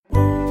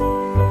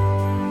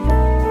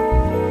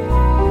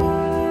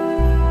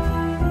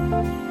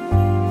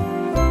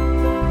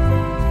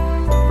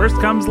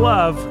First comes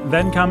love,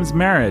 then comes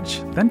marriage,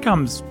 then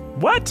comes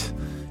what?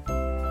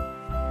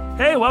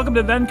 Hey, welcome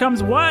to Then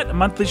Comes What, a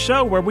monthly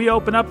show where we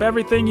open up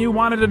everything you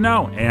wanted to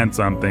know, and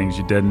some things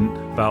you didn't,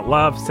 about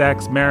love,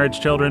 sex, marriage,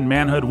 children,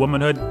 manhood,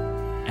 womanhood,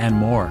 and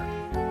more.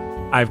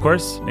 I, of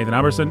course, Nathan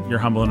Alberson, your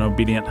humble and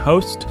obedient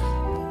host.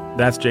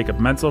 That's Jacob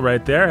Menzel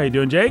right there. How you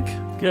doing, Jake?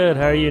 Good.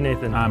 How are you,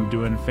 Nathan? I'm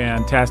doing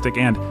fantastic,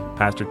 and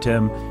Pastor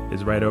Tim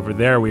is right over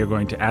there. We are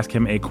going to ask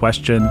him a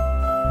question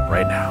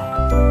right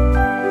now.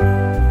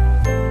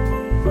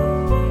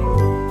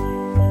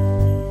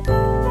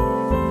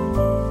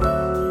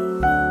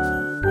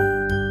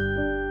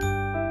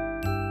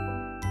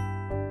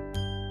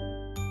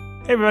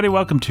 Hey everybody,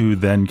 welcome to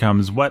Then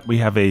Comes What. We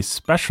have a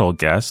special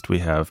guest. We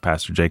have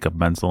Pastor Jacob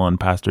Menzel and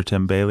Pastor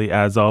Tim Bailey,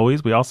 as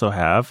always. We also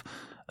have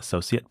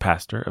Associate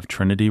Pastor of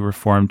Trinity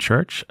Reformed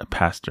Church,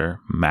 Pastor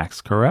Max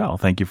Carell.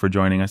 Thank you for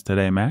joining us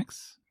today,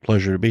 Max.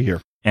 Pleasure to be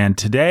here. And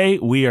today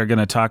we are going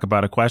to talk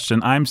about a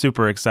question I'm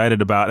super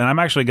excited about, and I'm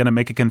actually going to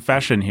make a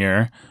confession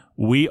here.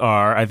 We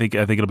are, I think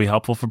it'll be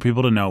helpful for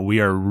people to know, we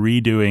are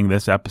redoing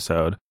this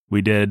episode.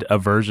 We did a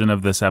version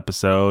of this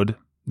episode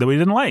that we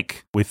didn't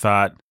like. We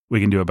thought we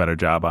can do a better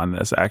job on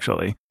this,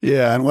 actually.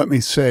 Yeah, and let me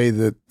say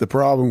that the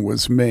problem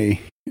was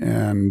me.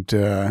 And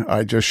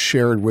I just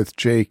shared with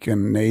Jake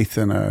and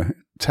Nathan a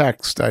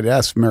text. I'd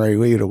asked Mary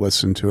Lee to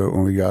listen to it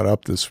when we got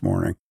up this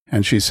morning.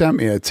 And she sent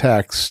me a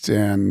text,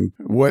 and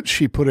what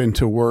she put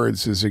into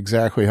words is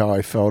exactly how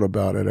I felt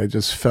about it. I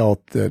just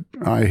felt that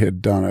I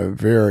had done a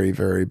very,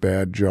 very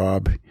bad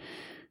job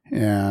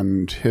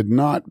and had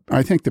not,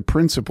 I think the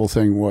principal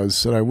thing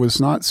was that I was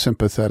not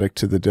sympathetic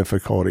to the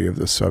difficulty of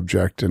the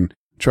subject and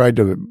tried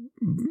to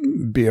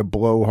be a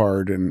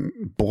blowhard and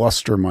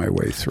bluster my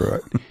way through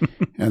it.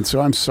 And so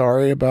I'm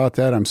sorry about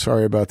that. I'm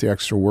sorry about the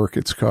extra work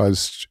it's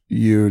caused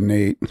you,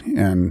 Nate,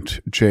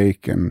 and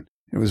Jake. And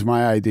it was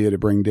my idea to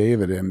bring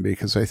David in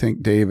because I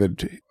think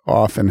David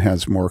often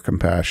has more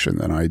compassion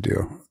than I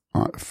do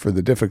for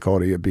the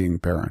difficulty of being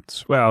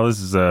parents. Well,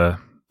 this is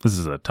a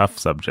tough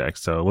subject.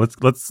 So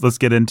let's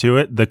get into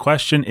it. The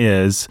question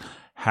is,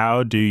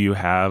 how do you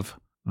have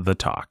the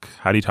talk?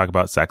 How do you talk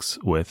about sex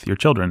with your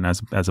children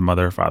as a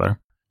mother or father?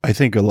 I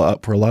think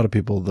for a lot of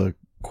people, the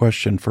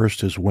question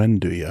first is, when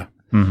do you?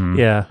 Mm-hmm.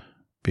 Yeah.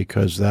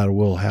 Because that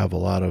will have a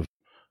lot of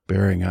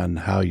bearing on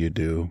how you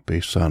do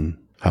based on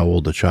how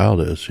old the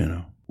child is, you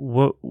know.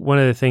 One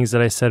of the things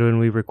that I said when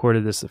we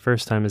recorded this the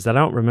first time is that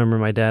I don't remember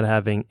my dad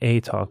having a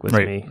talk with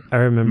me. I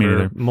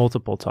remember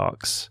multiple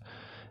talks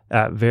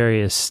at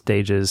various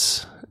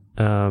stages.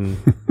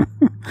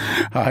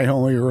 I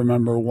only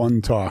remember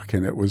one talk,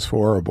 and it was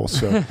horrible.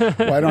 So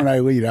why don't I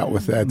lead out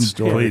with that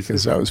story?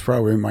 Because that was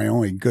probably my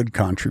only good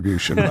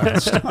contribution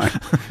last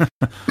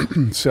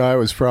time. So I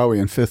was probably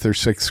in 5th or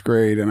 6th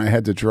grade, and I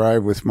had to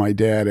drive with my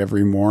dad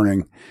every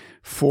morning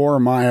 4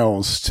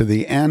 miles to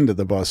the end of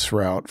the bus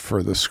route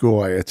for the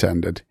school I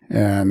attended,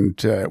 and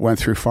went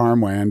through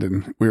farmland,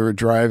 and we were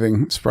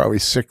driving. It's probably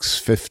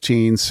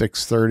 6:15,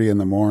 6:30 in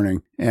the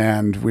morning,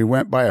 and we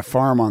went by a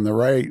farm on the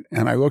right,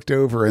 and I looked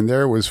over, and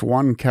there was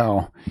one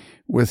cow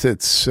with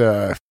its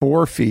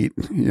 4 feet,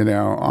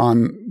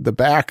 on the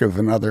back of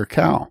another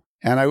cow.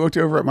 And I looked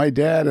over at my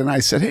dad, and I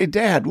said, "Hey,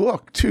 Dad,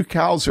 look, 2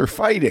 cows are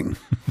fighting."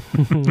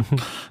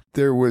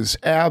 There was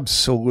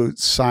absolute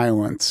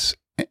silence.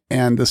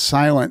 And the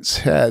silence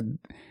had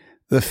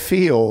the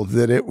feel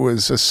that it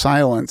was a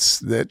silence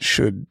that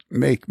should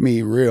make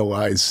me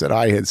realize that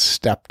I had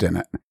stepped in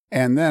it.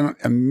 And then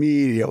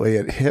immediately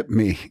it hit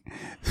me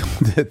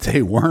that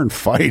they weren't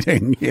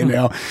fighting,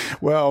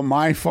 Well,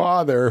 my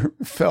father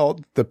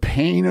felt the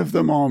pain of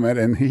the moment,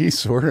 and he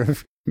sort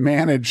of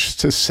managed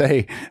to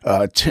say,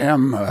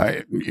 Tim,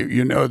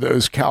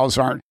 those cows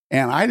aren't.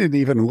 And I didn't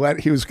even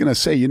he was going to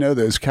say,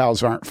 those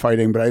cows aren't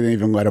fighting, but I didn't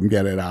even let him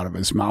get it out of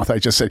his mouth. I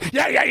just said,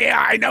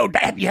 yeah, I know,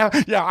 Dad. Yeah,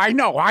 I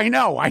know,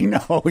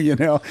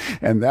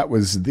 And that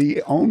was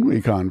the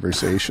only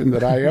conversation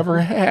that I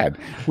ever had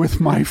with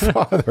my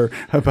father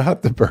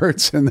about the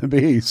birds and the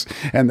bees.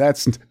 And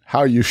that's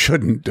how you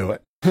shouldn't do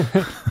it.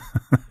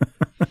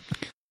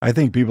 I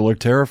think people are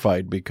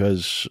terrified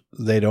because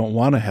they don't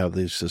want to have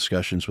these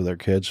discussions with their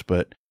kids,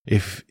 but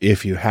if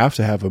you have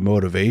to have a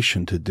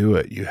motivation to do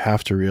it, you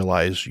have to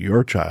realize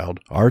your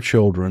child, our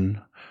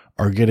children,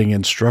 are getting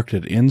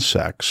instructed in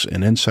sex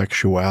and in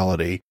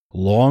sexuality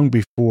long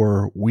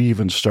before we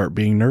even start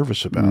being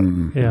nervous about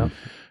it. Yeah.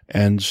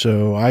 And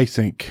so I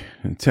think,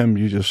 and Tim,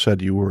 you just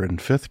said you were in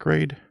 5th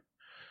grade,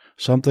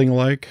 something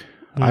like.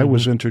 Mm-hmm. I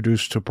was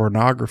introduced to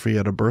pornography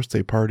at a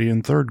birthday party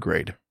in 3rd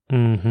grade.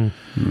 Mm-hmm.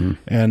 Mm-hmm.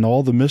 And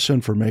all the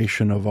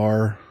misinformation of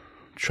our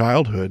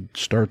childhood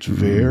starts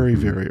very,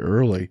 very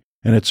early.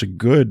 And it's a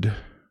good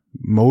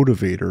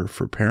motivator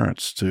for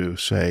parents to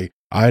say,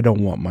 I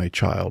don't want my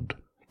child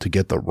to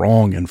get the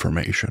wrong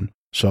information,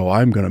 so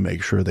I'm going to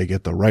make sure they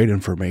get the right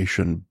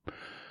information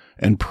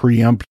and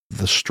preempt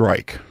the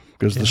strike,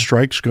 because the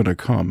strike's going to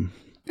come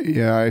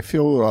Yeah, I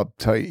feel a little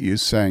uptight you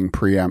saying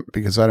preempt,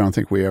 because I don't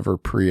think we ever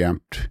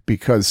preempt,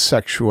 because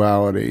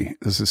sexuality,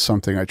 this is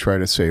something I try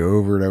to say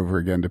over and over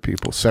again to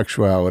people,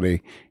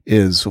 sexuality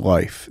is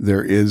life.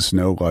 There is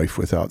no life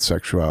without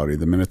sexuality.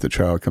 The minute the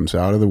child comes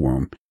out of the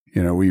womb,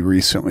 we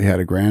recently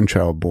had a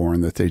grandchild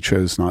born that they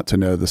chose not to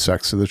know the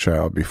sex of the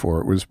child before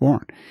it was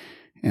born.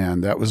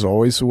 And that was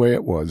always the way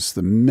it was.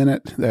 The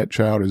minute that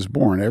child is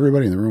born,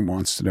 everybody in the room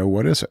wants to know,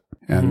 what is it?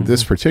 And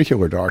this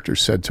particular doctor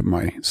said to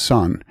my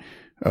son,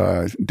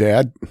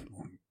 Dad,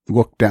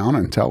 look down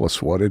and tell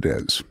us what it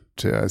is.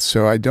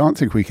 So I don't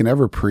think we can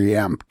ever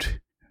preempt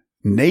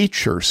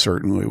nature.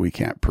 Certainly we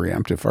can't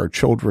preempt. If our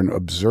children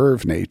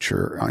observe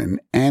nature in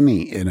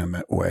any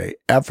intimate way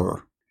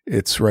ever,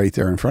 it's right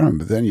there in front of them.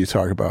 But then you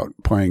talk about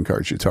playing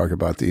cards, you talk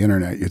about the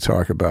internet, you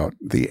talk about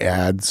the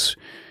ads,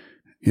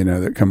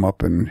 that come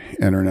up in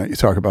internet, you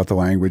talk about the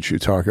language, you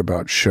talk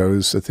about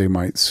shows that they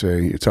might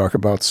see, you talk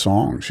about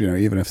songs,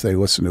 even if they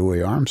listen to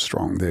Louis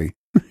Armstrong, they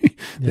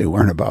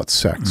learn about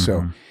sex.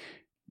 So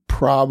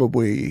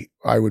probably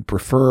I would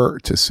prefer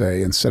to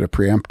say, instead of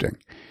preempting,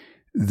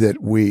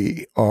 that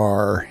we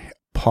are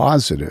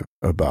positive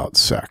about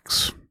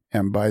sex.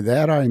 And by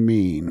that I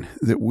mean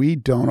that we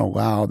don't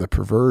allow the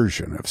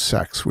perversion of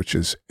sex, which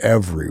is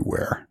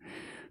everywhere,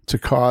 to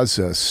cause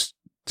us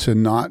to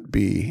not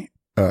be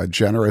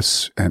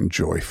generous and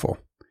joyful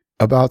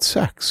about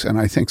sex. And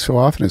I think so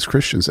often as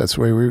Christians, that's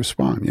the way we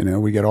respond.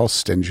 We get all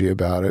stingy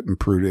about it and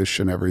prudish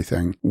and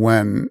everything,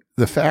 when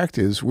the fact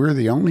is we're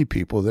the only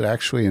people that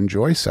actually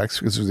enjoy sex,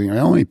 because we're the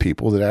only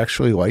people that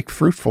actually like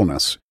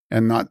fruitfulness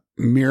and not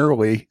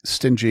merely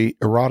stingy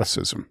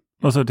eroticism.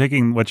 Also,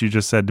 taking what you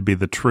just said to be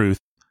the truth,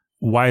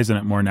 why isn't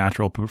it more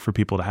natural for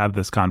people to have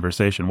this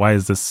conversation? Why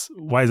is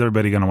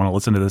everybody going to want to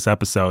listen to this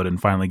episode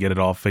and finally get it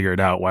all figured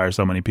out? Why are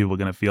so many people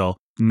going to feel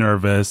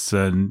nervous?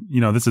 And,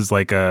 this is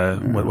like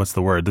what's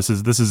the word? This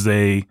is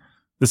a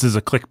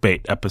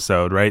clickbait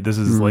episode, right? This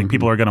is like,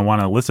 people are going to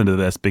want to listen to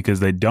this because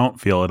they don't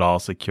feel at all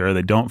secure.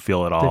 They don't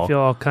feel at all. They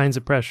feel all kinds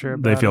of pressure.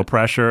 They feel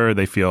pressure.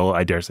 They feel,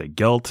 I dare say,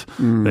 guilt.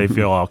 They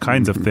feel all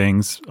kinds of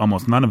things,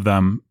 almost none of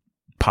them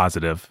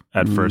positive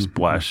at first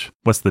blush.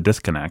 What's the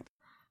disconnect?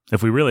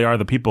 If we really are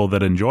the people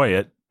that enjoy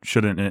it,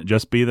 shouldn't it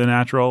just be the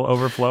natural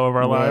overflow of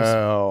our lives?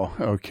 Well,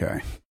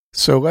 okay.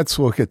 So let's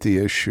look at the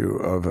issue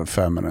of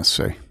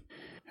effeminacy.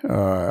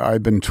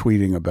 I've been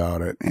tweeting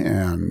about it,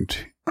 and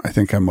I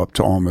think I'm up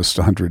to almost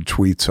 100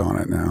 tweets on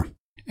it now.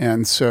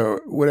 And so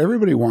what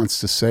everybody wants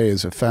to say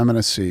is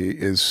effeminacy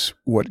is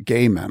what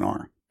gay men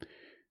are.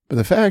 But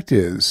the fact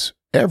is,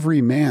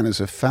 every man is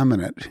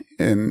effeminate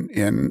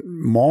in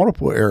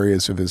multiple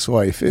areas of his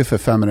life. If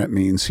effeminate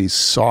means he's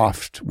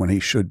soft when he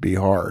should be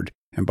hard.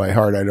 And by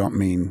hard, I don't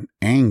mean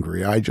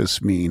angry. I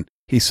just mean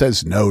he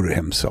says no to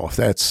himself.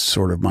 That's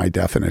sort of my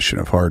definition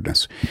of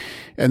hardness.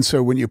 And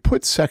so when you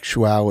put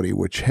sexuality,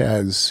 which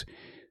has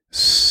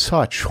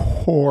such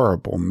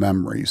horrible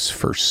memories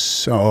for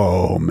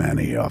so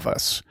many of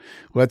us,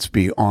 let's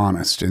be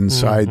honest,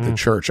 inside the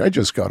church. I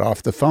just got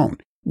off the phone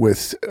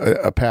with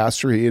a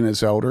pastor, he and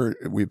his elder.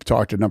 We've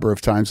talked a number of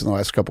times in the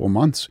last couple of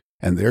months,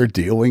 and they're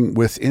dealing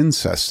with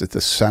incest at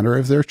the center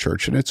of their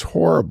church, and it's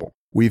horrible.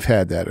 We've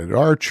had that at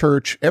our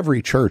church.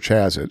 Every church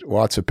has it.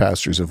 Lots of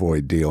pastors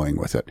avoid dealing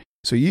with it.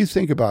 So you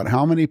think about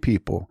how many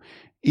people,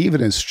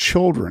 even as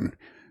children,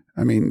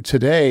 I mean,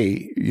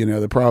 today,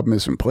 the problem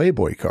isn't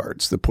Playboy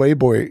cards. The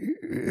Playboy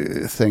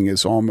thing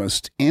is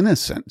almost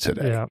innocent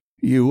today. Yeah.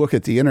 You look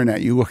at the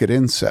internet, you look at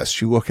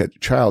incest, you look at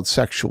child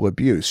sexual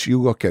abuse,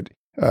 you look at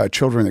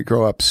children that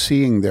grow up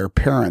seeing their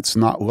parents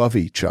not love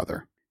each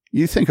other.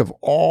 You think of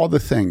all the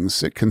things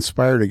that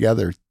conspire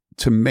together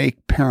to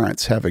make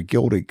parents have a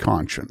guilty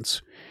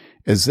conscience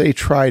as they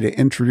try to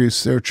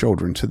introduce their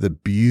children to the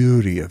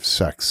beauty of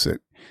sex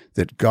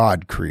that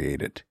God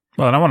created.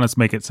 Well, and I want to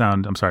make it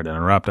sound, I'm sorry to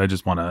interrupt,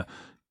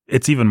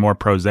 it's even more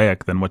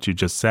prosaic than what you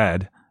just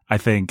said. I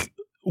think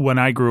when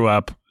I grew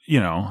up,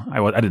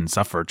 I didn't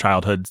suffer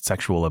childhood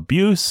sexual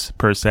abuse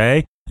per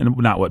se, and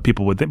not what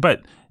people would think,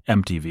 but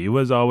MTV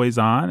was always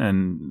on,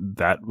 and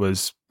that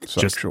was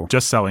just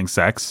selling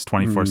sex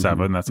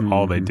 24/7. That's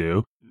all they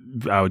do.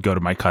 I would go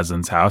to my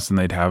cousin's house, and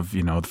they'd have,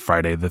 the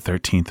Friday the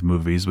 13th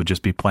movies would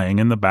just be playing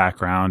in the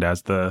background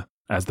as the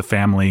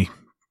family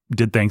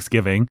did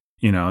Thanksgiving.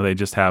 They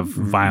just have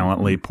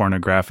violently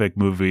pornographic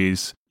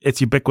movies.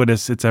 It's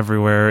ubiquitous. It's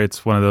everywhere.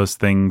 It's one of those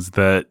things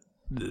that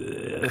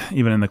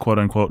even in the quote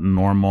unquote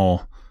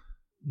normal,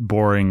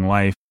 boring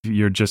life,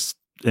 you're just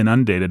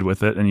inundated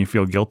with it and you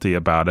feel guilty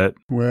about it.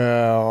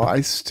 Well,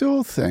 I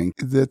still think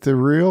that the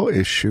real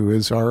issue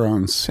is our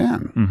own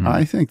sin.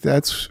 I think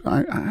I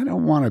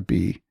don't want to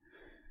be,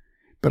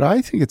 but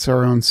I think it's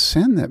our own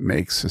sin that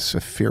makes us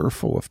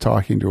fearful of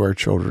talking to our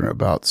children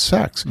about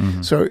sex.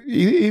 So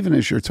even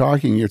as you're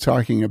talking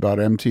about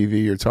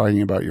MTV, you're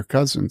talking about your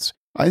cousins.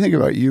 I think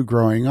about you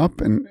growing up,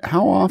 and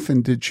how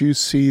often did you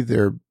see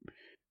there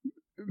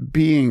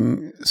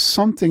being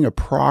something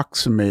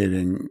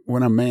approximating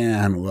when a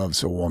man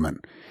loves a woman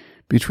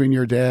between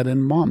your dad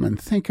and mom? And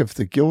think of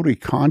the guilty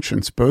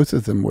conscience both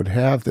of them would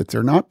have, that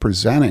they're not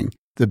presenting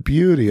the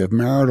beauty of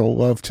marital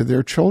love to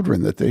their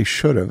children that they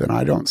should have. And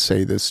I don't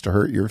say this to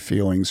hurt your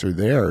feelings or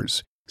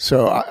theirs.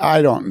 So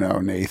I don't know,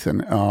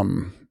 Nathan.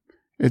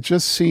 It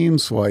just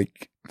seems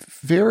like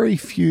very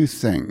few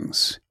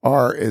things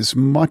are as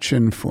much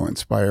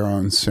influenced by our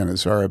own sin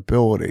as our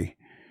ability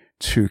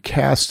to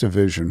cast a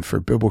vision for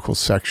biblical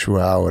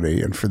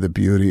sexuality and for the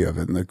beauty of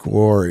it and the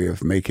glory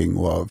of making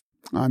love.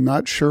 I'm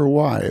not sure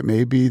why. It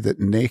may be that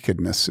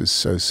nakedness is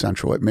so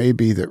central. It may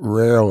be that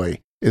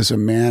rarely is a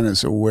man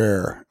as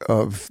aware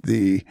of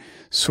the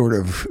sort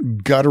of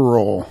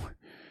guttural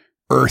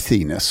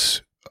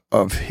earthiness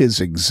of his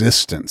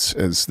existence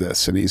as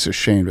this, and he's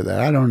ashamed of that.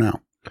 I don't know.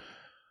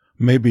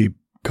 Maybe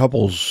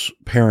couples'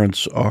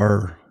 parents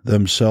are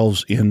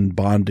themselves in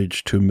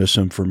bondage to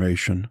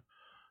misinformation,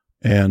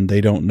 and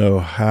they don't know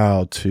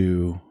how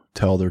to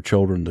tell their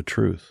children the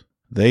truth.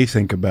 They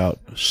think about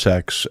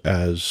sex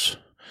as,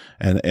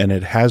 and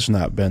it has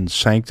not been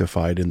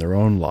sanctified in their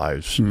own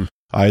lives,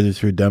 either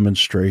through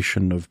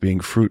demonstration of being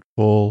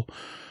fruitful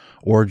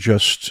or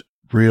just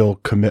real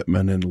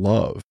commitment and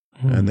love.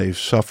 And they've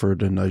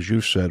suffered, and as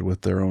you said,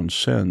 with their own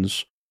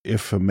sins.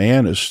 If a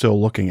man is still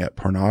looking at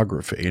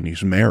pornography and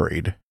he's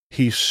married,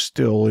 he's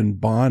still in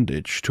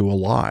bondage to a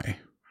lie.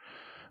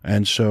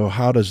 And so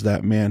how does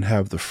that man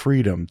have the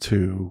freedom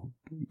to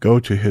go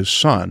to his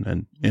son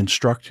and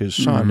instruct his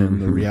son in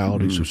the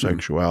realities of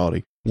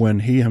sexuality when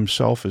he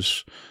himself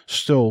is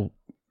still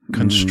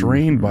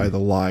constrained by the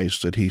lies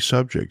that he's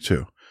subject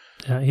to?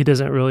 Yeah, he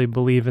doesn't really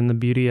believe in the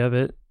beauty of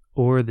it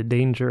or the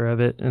danger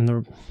of it.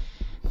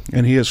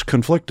 And he is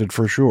conflicted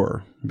for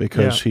sure,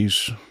 because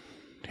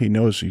he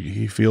knows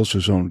he feels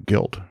his own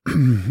guilt.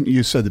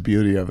 You said the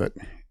beauty of it.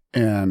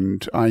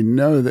 And I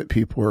know that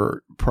people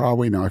are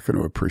probably not going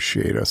to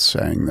appreciate us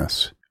saying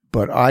this,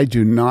 but I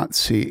do not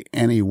see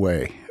any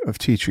way of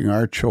teaching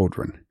our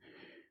children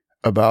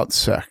about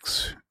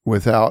sex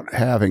without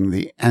having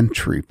the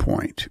entry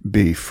point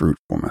be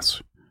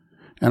fruitfulness.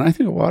 And I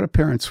think a lot of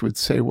parents would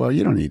say, well,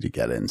 you don't need to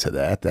get into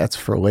that. That's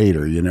for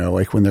later,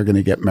 like when they're going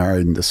to get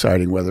married and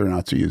deciding whether or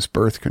not to use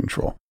birth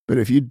control. But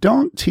if you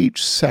don't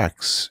teach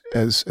sex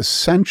as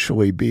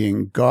essentially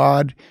being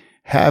God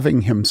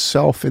having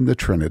himself in the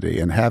Trinity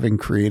and having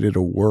created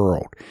a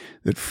world,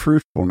 that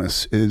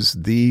fruitfulness is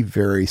the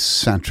very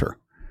center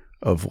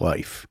of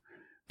life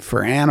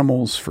for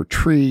animals, for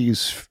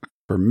trees,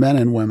 for men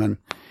and women.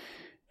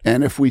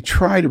 And if we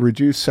try to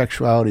reduce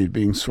sexuality to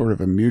being sort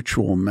of a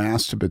mutual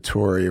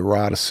masturbatory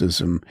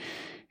eroticism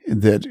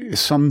that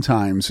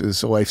sometimes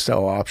is a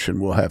lifestyle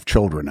option, we'll have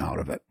children out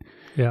of it.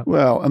 Yeah.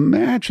 Well,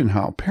 imagine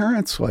how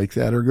parents like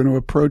that are going to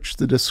approach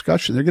the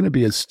discussion. They're going to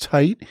be as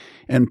tight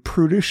and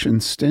prudish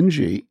and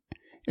stingy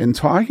in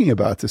talking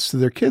about this to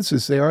their kids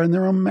as they are in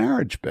their own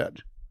marriage bed.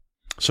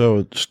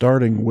 So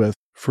starting with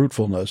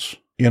fruitfulness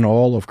in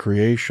all of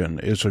creation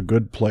is a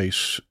good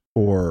place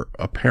for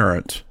a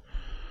parent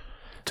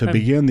to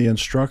begin the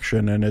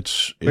instruction, and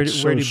it's where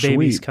so do sweet.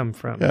 Babies come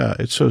from? Yeah,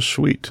 it's so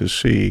sweet to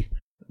see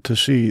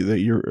that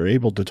you're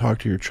able to talk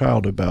to your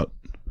child about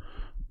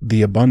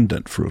the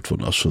abundant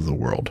fruitfulness of the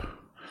world,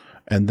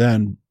 and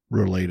then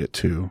relate it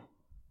to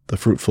the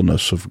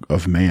fruitfulness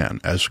of man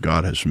as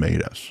God has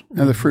made us.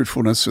 And the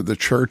fruitfulness of the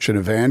church and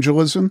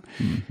evangelism,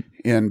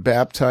 in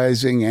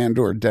baptizing and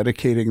or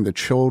dedicating the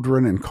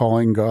children and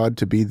calling God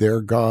to be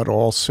their God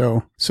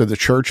also. So the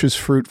church is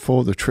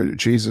fruitful.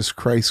 Jesus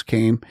Christ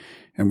came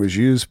and was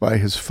used by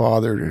his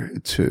Father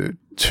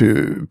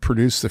to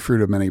produce the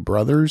fruit of many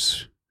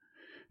brothers.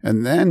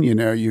 And then,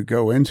 you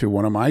go into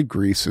one of my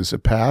griefs as a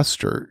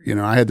pastor.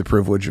 I had the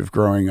privilege of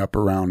growing up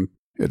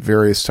at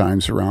various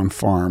times around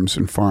farms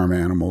and farm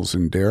animals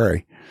and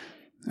dairy,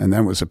 and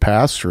then was a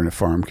pastor in a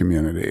farm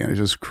community. And it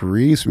just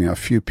grieves me how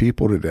few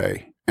people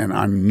today, and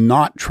I'm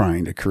not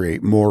trying to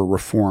create more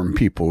reformed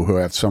people who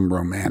have some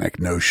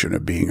romantic notion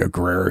of being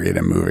agrarian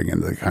and moving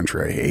into the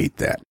country. I hate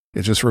that.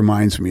 It just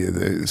reminds me of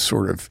the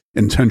sort of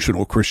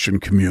intentional Christian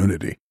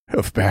community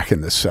of back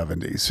in the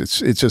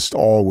 70s. It just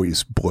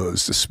always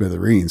blows to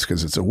smithereens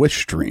because it's a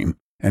wish dream,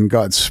 and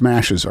God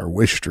smashes our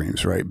wish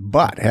dreams, right?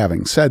 But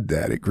having said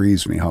that, it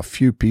grieves me how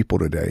few people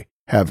today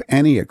have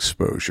any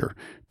exposure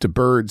to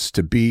birds,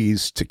 to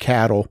bees, to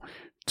cattle,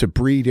 to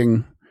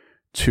breeding,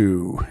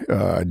 to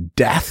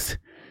death,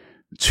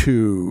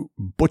 to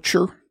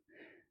butcher.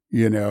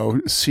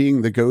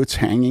 Seeing the goats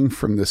hanging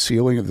from the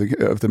ceiling of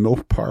the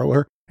milk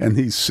parlor, and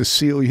these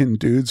Sicilian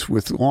dudes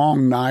with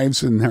long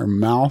knives in their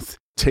mouth,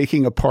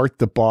 taking apart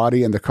the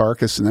body and the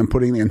carcass and then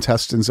putting the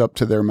intestines up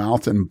to their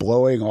mouth and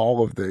blowing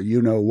all of the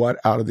you-know-what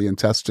out of the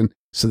intestine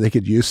so they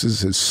could use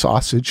this as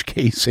sausage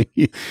casing.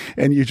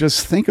 And you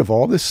just think of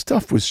all this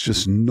stuff was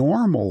just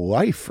normal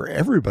life for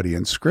everybody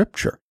in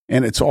Scripture.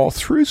 And it's all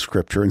through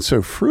Scripture. And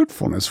so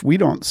fruitfulness we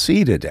don't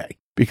see today,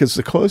 because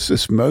the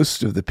closest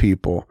most of the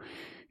people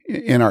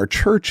in our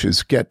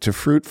churches get to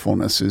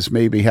fruitfulness is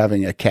maybe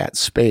having a cat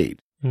spayed.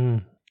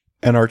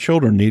 And our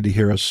children need to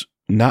hear us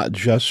not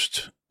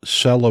just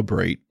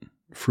celebrate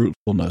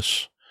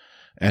fruitfulness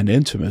and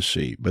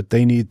intimacy, but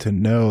they need to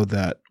know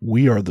that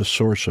we are the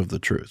source of the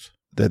truth.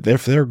 that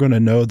if they're going to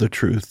know the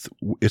truth,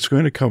 it's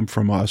going to come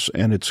from us,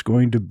 and it's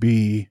going to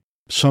be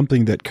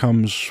something that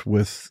comes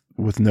with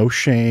no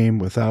shame,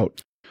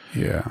 without,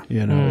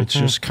 it's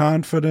just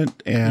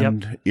confident.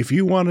 And if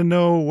you want to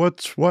know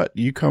what's what,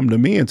 you come to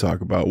me and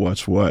talk about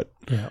what's what.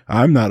 Yep.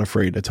 I'm not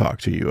afraid to talk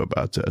to you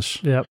about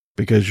this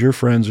because your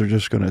friends are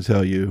just going to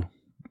tell you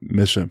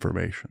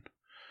misinformation,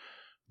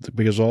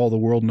 because all the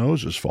world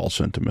knows is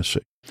false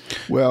intimacy.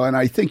 Well, and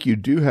I think you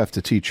do have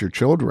to teach your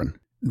children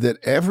that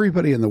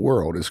everybody in the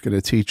world is going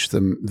to teach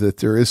them that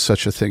there is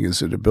such a thing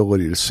as an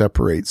ability to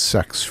separate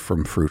sex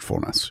from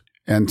fruitfulness.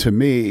 And to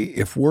me,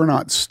 if we're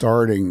not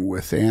starting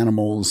with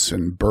animals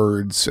and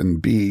birds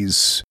and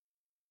bees,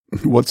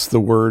 what's the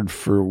word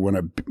for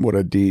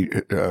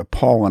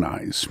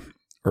pollinize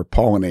or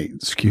pollinate?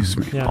 Excuse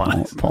me,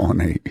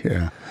 pollinate.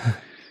 Yeah.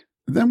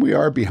 Then we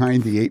are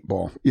behind the 8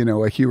 ball.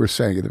 Like you were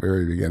saying at the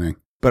very beginning.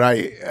 But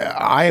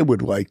I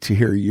would like to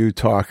hear you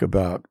talk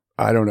about.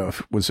 I don't know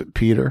was it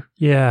Peter?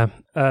 Yeah.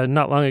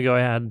 Not long ago, I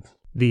had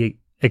the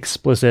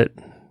explicit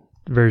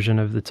version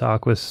of the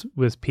talk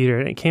with Peter,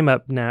 and it came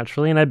up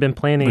naturally, and I've been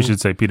planning. We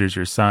should say Peter's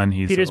your son.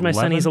 Peter's my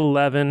son. He's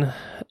 11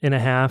 and a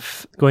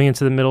half, going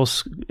into middle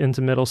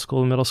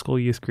school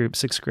youth group,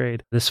 6th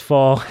grade this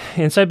fall.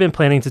 And so I've been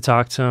planning to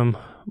talk to him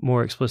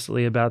more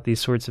explicitly about these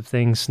sorts of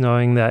things,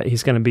 knowing that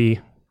he's going to be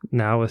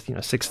now with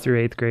 6th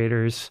through 8th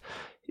graders.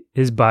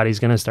 His body's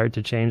going to start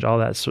to change. All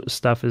that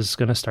stuff is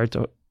going to start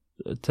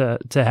to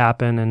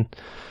happen,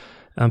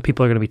 and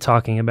people are going to be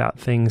talking about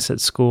things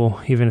at school,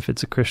 even if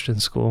it's a Christian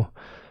school.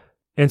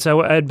 And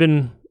so I'd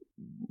been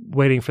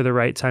waiting for the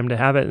right time to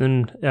have it.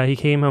 And then he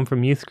came home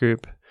from youth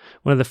group,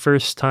 one of the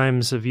first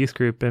times of youth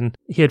group, and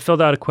he had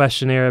filled out a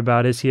questionnaire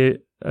about, is he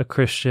a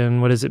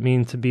Christian? What does it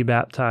mean to be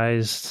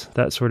baptized?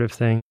 That sort of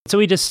thing. So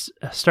we just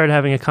started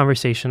having a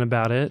conversation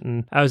about it,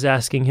 and I was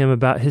asking him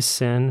about his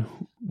sin.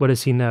 What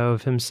does he know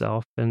of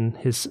himself and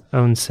his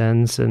own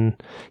sins?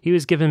 And he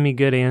was giving me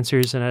good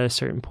answers. And at a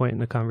certain point in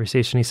the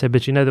conversation, he said,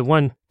 but the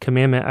one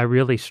commandment I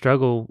really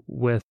struggle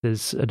with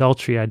is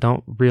adultery. I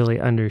don't really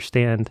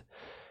understand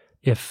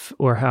if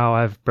or how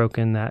I've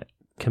broken that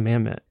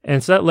commandment.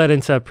 And so that led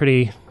into a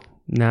pretty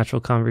natural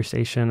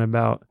conversation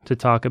to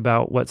talk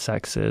about what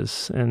sex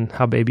is and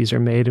how babies are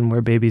made and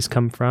where babies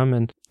come from,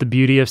 and the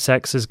beauty of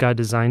sex as God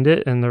designed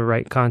it in the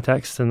right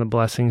context and the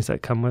blessings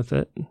that come with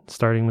it,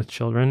 starting with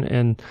children,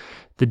 and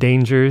the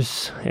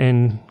dangers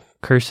and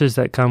curses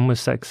that come with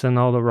sex in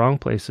all the wrong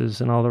places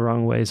and all the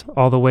wrong ways,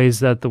 all the ways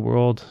that the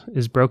world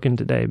is broken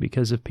today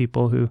because of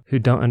people who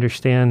don't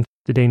understand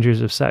the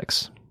dangers of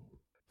sex.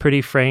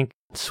 Pretty frank,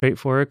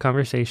 straightforward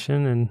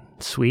conversation, and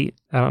sweet.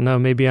 I don't know,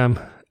 maybe I'm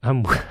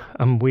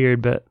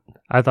weird, but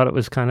I thought it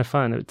was kind of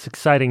fun. It's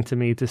exciting to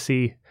me to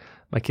see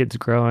my kids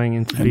growing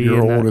and to be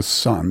your oldest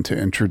son, to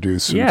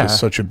introduce him to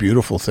such a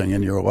beautiful thing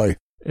in your life.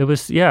 It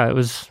was.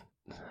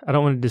 I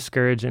don't want to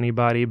discourage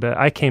anybody, but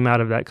I came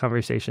out of that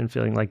conversation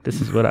feeling like this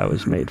is what I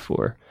was made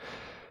for.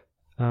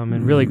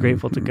 And really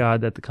grateful to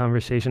God that the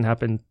conversation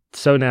happened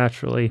so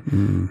naturally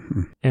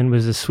and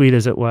was as sweet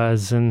as it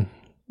was, and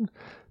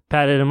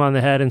patted him on the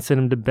head and sent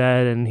him to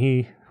bed, and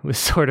he was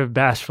sort of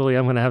bashfully,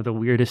 I'm going to have the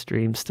weirdest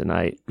dreams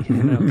tonight,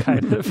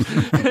 kind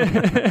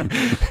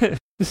of.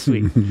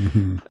 Sweet.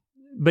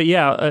 But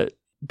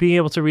being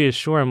able to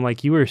reassure him,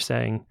 like you were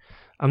saying,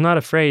 I'm not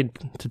afraid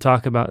to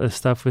talk about this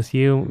stuff with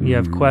you. You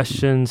have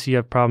questions, you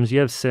have problems,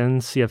 you have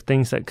sins, you have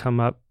things that come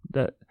up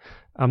that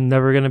I'm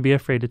never going to be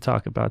afraid to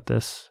talk about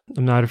this.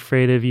 I'm not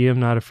afraid of you. I'm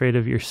not afraid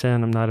of your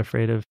sin. I'm not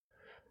afraid of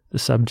the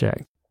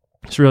subject.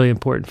 It's really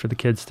important for the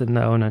kids to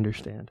know and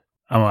understand.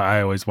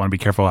 I always want to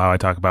be careful how I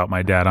talk about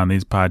my dad on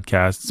these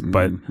podcasts,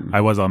 but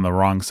I was on the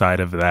wrong side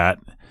of that,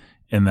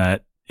 in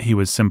that he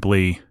was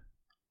simply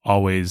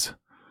always...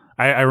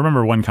 I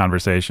remember one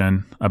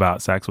conversation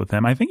about sex with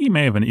him. I think he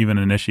may have even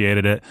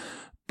initiated it,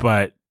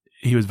 but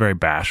he was very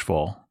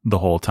bashful the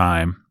whole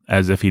time,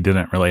 as if he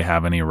didn't really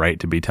have any right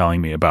to be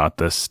telling me about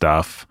this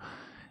stuff.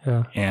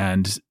 Yeah.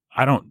 And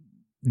I don't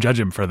judge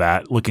him for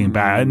that looking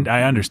back. And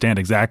I understand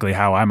exactly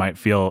how I might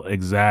feel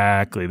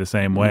exactly the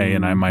same way,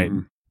 and I might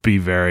be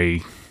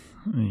very,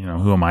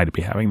 who am I to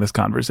be having this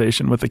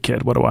conversation with a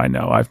kid? What do I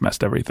know? I've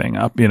messed everything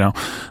up,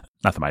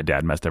 Not that my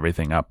dad messed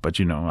everything up, but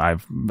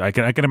I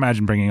can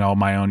imagine bringing all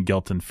my own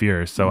guilt and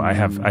fear. So I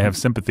have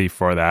sympathy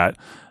for that.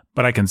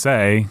 But I can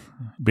say,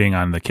 being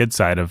on the kid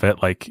side of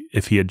it, like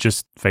if he had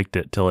just faked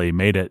it till he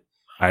made it,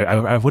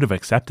 I would have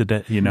accepted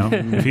it.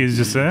 If he's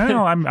just saying,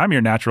 I'm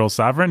your natural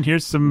sovereign.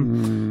 Here's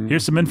some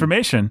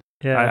information.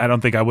 Yeah. I don't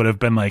think I would have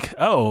been like,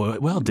 oh,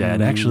 well,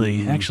 Dad, actually,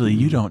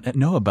 you don't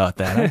know about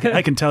that.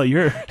 I can tell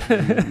you're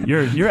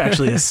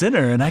actually a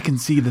sinner, and I can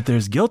see that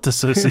there's guilt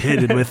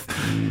associated with,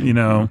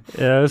 Yeah,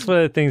 that's one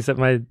of the things that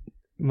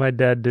my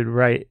dad did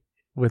right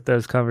with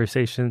those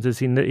conversations is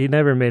he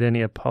never made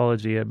any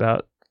apology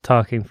about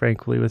talking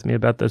frankly with me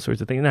about those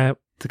sorts of things. Now,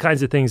 the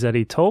kinds of things that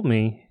he told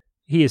me,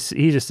 he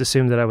just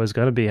assumed that I was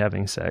going to be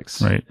having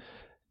sex, right?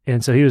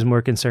 And so he was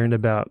more concerned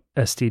about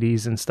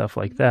STDs and stuff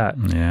like that.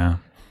 Yeah.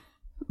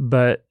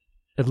 But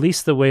at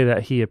least the way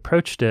that he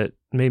approached it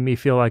made me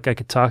feel like I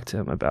could talk to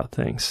him about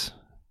things.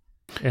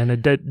 And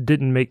it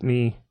didn't make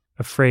me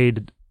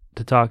afraid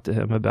to talk to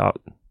him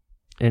about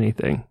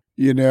anything.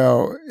 You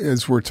know,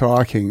 as we're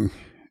talking,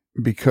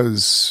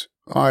 because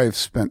I've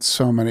spent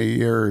so many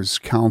years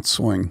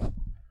counseling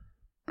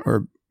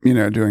or,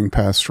 doing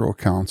pastoral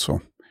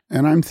counsel,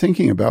 and I'm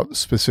thinking about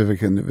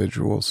specific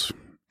individuals.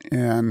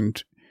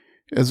 And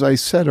as I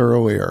said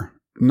earlier,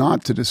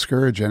 not to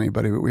discourage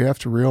anybody, but we have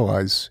to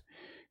realize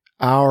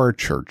our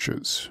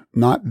churches,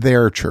 not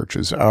their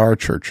churches, our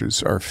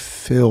churches are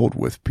filled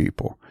with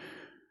people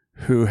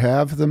who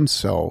have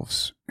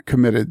themselves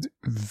committed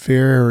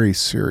very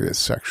serious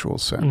sexual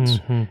sins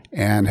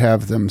and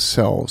have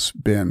themselves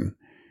been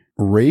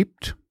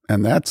raped,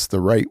 and that's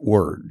the right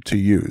word to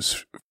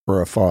use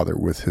for a father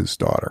with his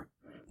daughter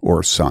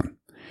or son,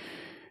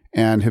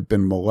 and have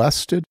been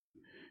molested.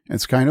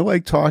 It's kind of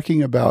like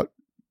talking about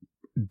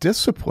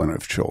discipline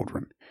of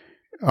children.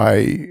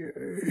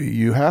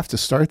 You have to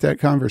start that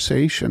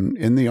conversation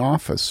in the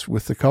office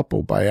with the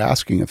couple by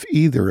asking if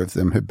either of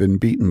them have been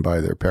beaten by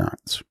their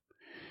parents.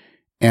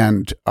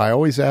 And I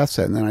always ask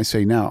that, and then I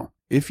say, now,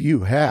 if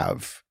you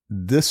have,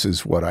 this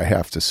is what I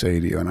have to say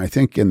to you. And I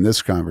think in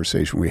this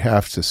conversation, we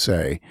have to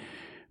say,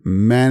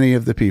 many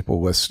of the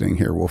people listening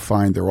here will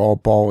find they're all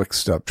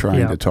bollocksed up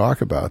trying to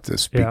talk about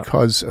this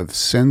because of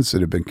sins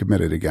that have been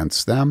committed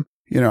against them.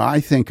 I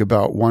think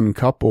about one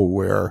couple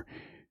where,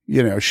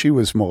 she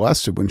was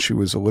molested when she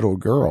was a little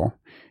girl,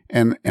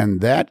 and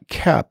that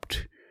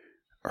kept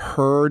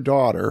her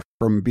daughter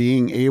from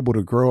being able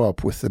to grow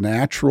up with the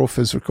natural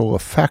physical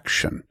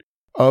affection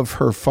of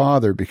her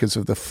father because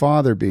of the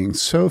father being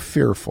so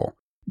fearful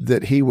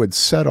that he would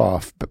set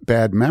off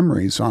bad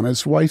memories on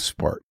his wife's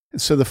part.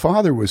 So the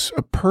father was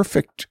a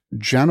perfect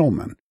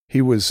gentleman.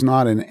 He was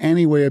not in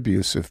any way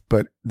abusive,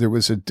 but there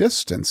was a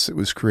distance that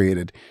was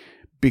created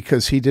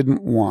because he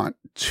didn't want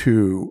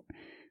to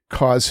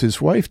cause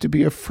his wife to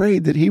be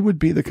afraid that he would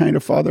be the kind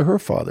of father her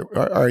father.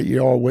 Are you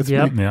all with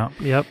me?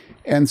 Yep.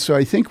 And so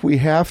I think we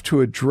have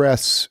to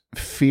address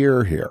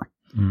fear here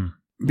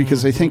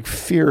because I think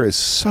fear is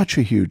such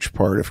a huge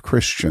part of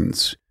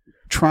Christians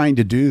trying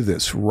to do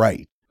this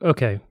right.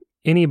 Okay.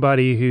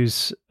 Anybody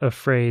who's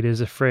afraid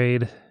is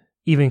afraid,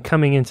 even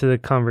coming into the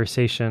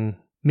conversation,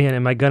 man,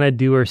 am I going to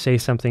do or say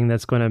something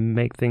that's going to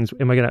make things,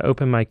 am I going to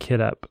open my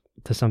kid up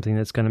to something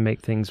that's going to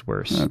make things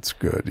worse? That's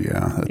good.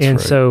 Yeah. That's and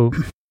right. so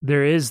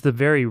there is the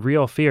very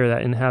real fear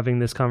that in having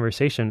this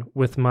conversation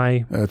with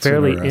my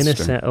fairly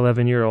innocent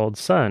 11-year-old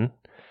son,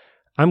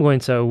 I'm going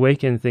to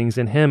awaken things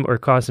in him or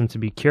cause him to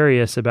be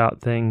curious about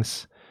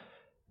things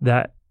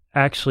that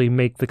actually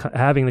make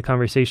having the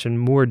conversation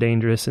more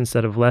dangerous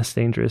instead of less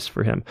dangerous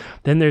for him.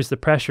 Then there's the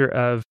pressure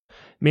of,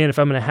 man, if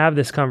I'm going to have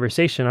this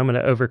conversation, I'm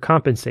going to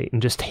overcompensate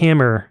and just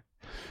hammer,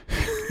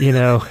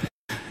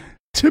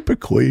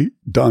 Typically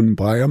done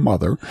by a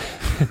mother.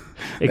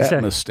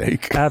 That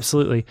mistake.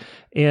 Absolutely.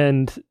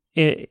 And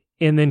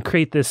then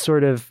create this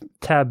sort of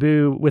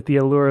taboo with the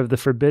allure of the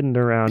forbidden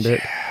around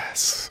it,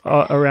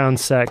 around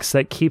sex,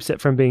 that keeps it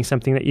from being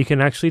something that you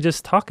can actually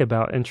just talk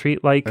about and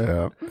treat like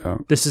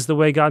this is the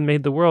way God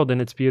made the world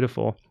and it's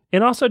beautiful.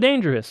 And also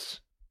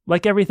dangerous,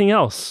 like everything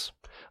else.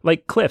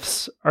 Like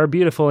cliffs are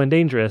beautiful and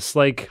dangerous,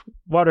 like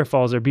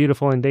waterfalls are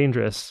beautiful and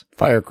dangerous.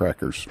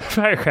 Firecrackers.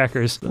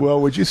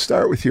 Well, would you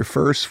start with your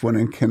first one,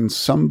 and can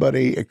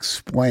somebody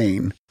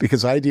explain,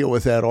 because I deal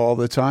with that all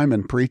the time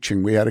in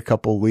preaching. We had a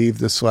couple leave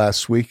this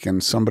last week,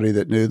 and somebody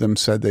that knew them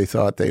said they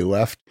thought they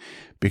left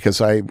because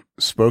I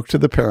spoke to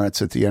the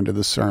parents at the end of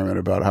the sermon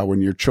about how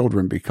when your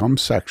children become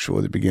sexual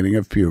at the beginning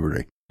of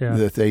puberty,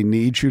 that they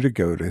need you to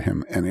go to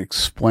him and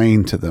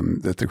explain to them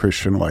that the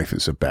Christian life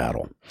is a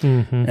battle.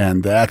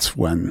 And that's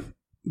when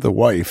the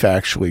wife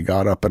actually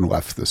got up and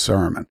left the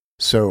sermon.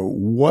 So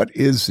what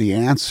is the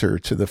answer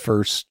to the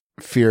first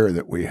fear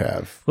that we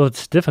have? Well,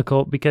 it's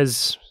difficult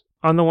because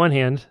on the one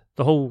hand,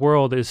 the whole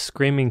world is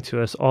screaming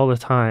to us all the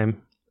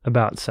time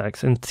about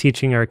sex, and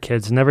teaching our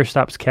kids, never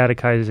stops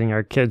catechizing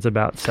our kids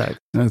about sex.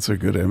 That's a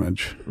good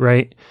image.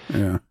 Right?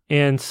 Yeah.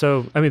 And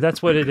so, I mean,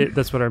 that's what it is.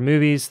 That's what our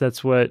movies,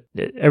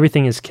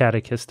 everything is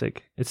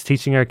catechistic. It's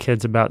teaching our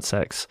kids about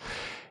sex.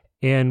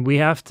 And we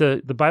have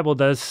to, the Bible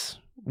does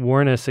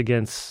warn us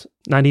against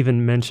not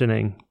even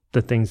mentioning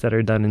the things that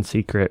are done in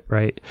secret,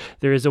 right?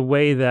 There is a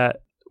way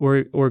that,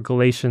 or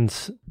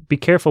Galatians, be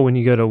careful when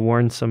you go to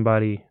warn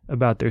somebody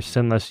about their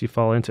sin lest you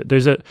fall into it.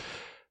 There's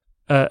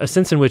a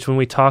sense in which when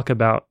we talk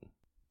about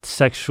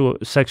sexual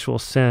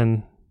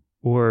sin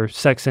or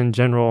sex in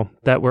general,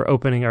 that we're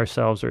opening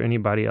ourselves or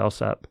anybody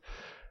else up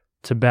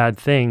to bad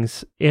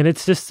things. And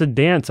it's just a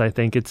dance, I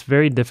think. It's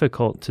very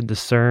difficult to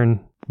discern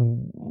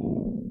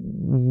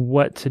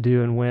what to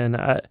do and when.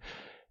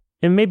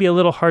 It may be a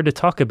little hard to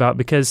talk about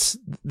because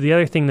the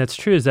other thing that's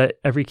true is that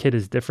every kid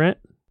is different.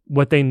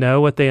 What they know,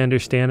 what they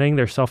understanding,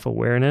 their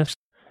self-awareness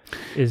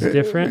is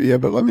different. Yeah,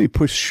 but let me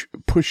push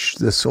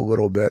this a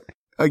little bit.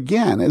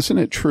 Again, isn't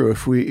it true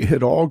if we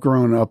had all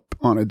grown up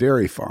on a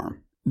dairy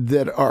farm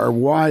that our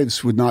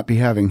wives would not be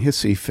having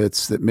hissy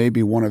fits that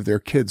maybe one of their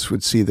kids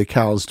would see the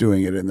cows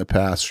doing it in the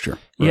pasture?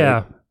 Right?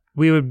 Yeah,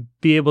 we would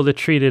be able to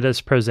treat it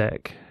as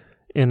prosaic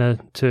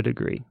to a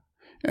degree.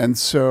 And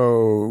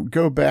so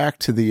go back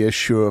to the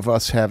issue of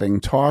us having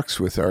talks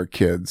with our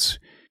kids.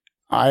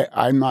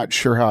 I'm not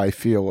sure how I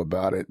feel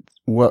about it.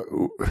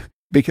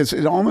 Because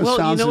it almost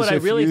sounds as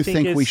if you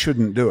think we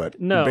shouldn't do it.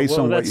 No, based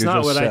on what you just said.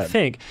 that's not what I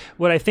think.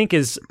 What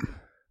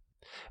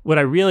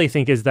I really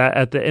think is that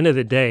at the end of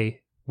the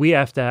day, we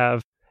have to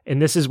have,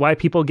 and this is why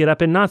people get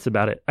up in knots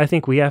about it. I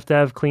think we have to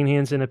have clean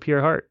hands and a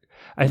pure heart.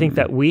 I think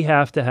that we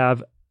have to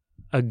have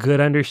a good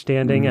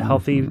understanding, a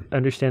healthy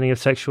understanding of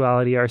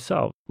sexuality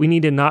ourselves. We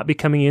need to not be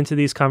coming into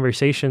these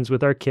conversations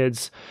with our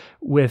kids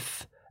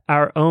with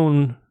our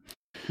own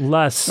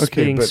lusts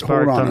being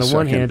sparked on the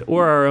one hand,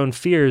 or our own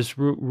fears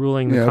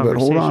ruling the conversation. Yeah, but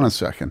hold on a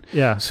second.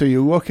 Yeah. So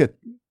you look at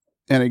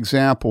an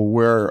example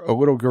where a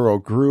little girl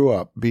grew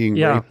up being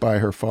raped by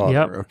her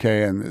father,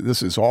 okay? And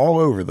this is all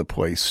over the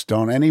place.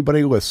 Don't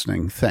anybody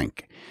listening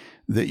think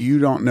that you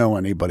don't know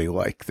anybody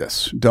like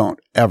this. Don't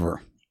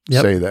ever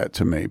say that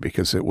to me,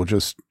 because it will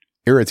just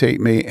irritate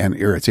me and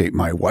irritate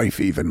my wife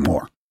even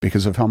more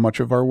because of how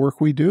much of our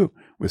work we do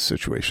with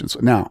situations.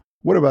 Now,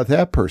 what about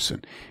that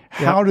person?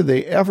 How do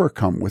they ever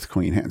come with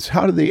clean hands?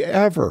 How do they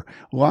ever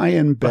lie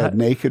in bed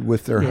naked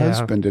with their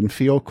husband and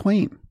feel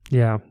clean?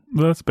 Yeah.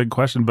 Well, that's a big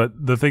question. But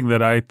the thing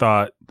that I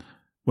thought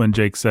when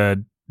Jake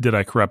said, did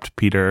I corrupt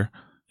Peter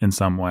in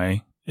some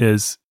way,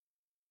 is,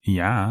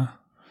 yeah,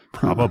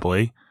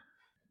 probably.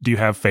 Do you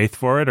have faith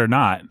for it or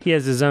not? He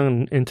has his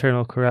own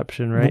internal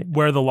corruption, right?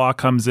 Where the law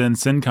comes in,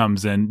 sin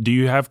comes in. Do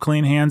you have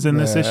clean hands in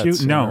this issue?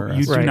 No,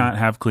 you do not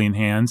have clean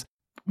hands.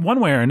 One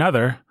way or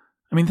another.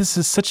 I mean, this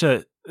is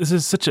a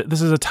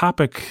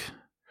topic.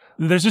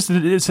 There's just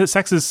an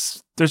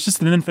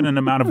infinite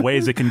amount of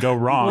ways it can go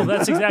wrong. Well,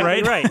 that's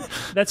exactly right.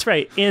 That's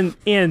right. And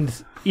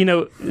you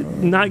know,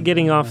 not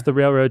getting off the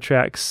railroad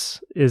tracks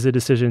is a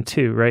decision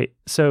too, right?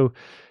 So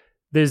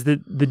there's the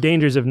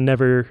dangers of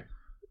never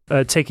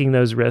taking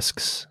those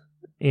risks,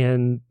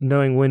 and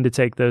knowing when to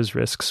take those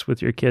risks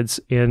with your kids,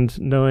 and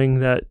knowing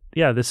that,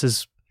 this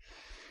is.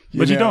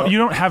 But you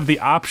don't have the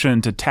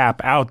option to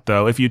tap out,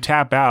 though. If you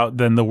tap out,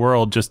 then the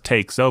world just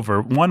takes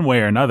over. One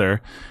way or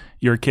another,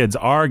 your kids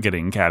are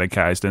getting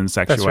catechized in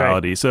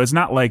sexuality. Right. So it's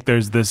not like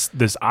there's this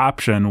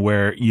option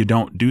where you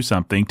don't do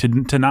something.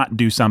 To not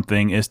do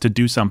something is to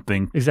do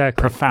something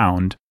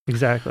profound.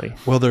 Exactly.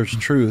 Well, there's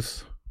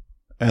truth,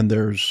 and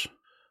there's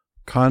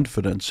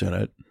confidence in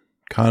it.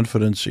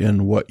 Confidence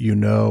in what you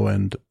know,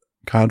 and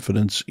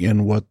confidence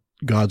in what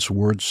God's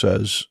word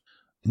says,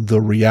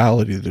 the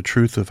reality, the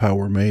truth of how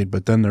we're made.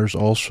 But then there's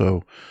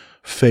also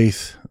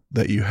faith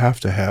that you have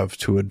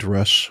to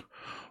address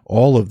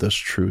all of this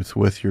truth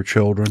with your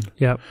children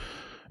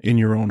in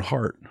your own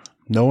heart,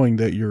 knowing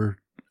that you're,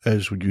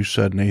 as you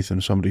said, Nathan,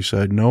 somebody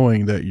said,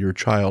 knowing that your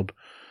child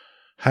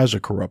has a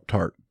corrupt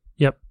heart.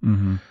 Yep.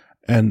 Mm-hmm.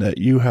 And that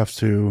you have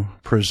to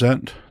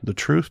present the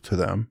truth to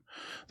them.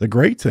 The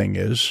great thing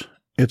is,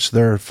 it's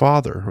their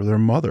father or their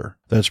mother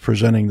that's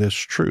presenting this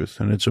truth.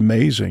 And it's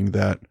amazing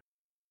that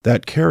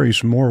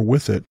carries more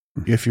with it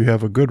if you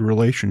have a good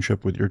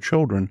relationship with your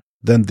children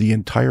than the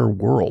entire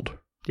world.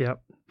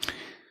 Yep.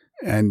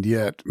 And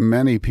yet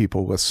many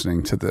people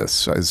listening to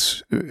this,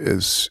 as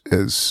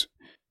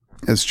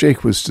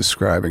Jake was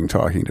describing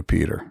talking to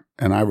Peter,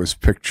 and I was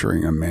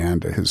picturing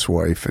Amanda, his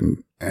wife,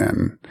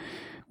 and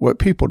what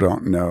people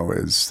don't know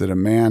is that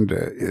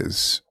Amanda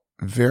is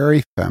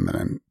very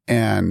feminine,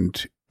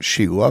 and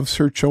she loves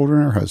her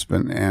children, her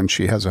husband, and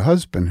she has a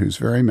husband who's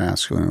very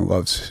masculine and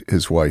loves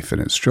his wife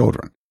and his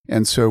children.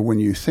 And so when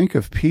you think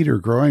of Peter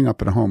growing up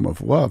in a home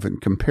of love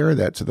and compare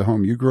that to the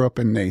home you grew up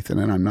in, Nathan,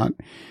 and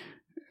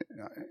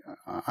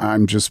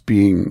I'm just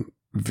being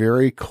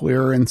very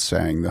clear in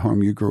saying the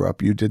home you grew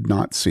up, you did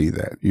not see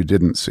that. You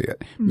didn't see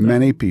it. No.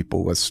 Many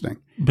people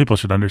listening. People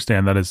should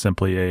understand that is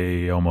simply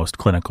a almost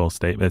clinical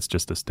statement. It's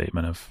just a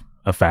statement of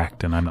a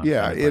fact, and I'm not.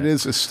 Yeah, it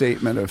is a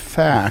statement of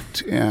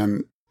fact,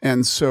 and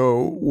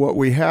so what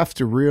we have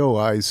to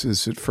realize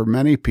is that for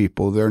many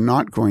people, they're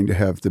not going to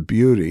have the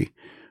beauty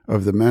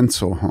of the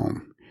Menzel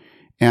home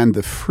and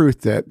the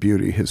fruit that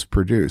beauty has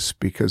produced,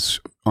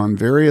 because on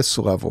various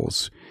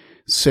levels,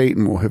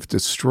 Satan will have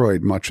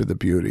destroyed much of the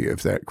beauty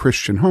of that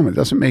Christian home. It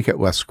doesn't make it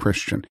less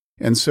Christian.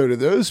 And so to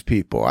those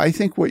people, I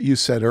think what you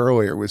said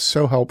earlier was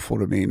so helpful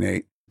to me,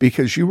 Nate,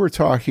 because you were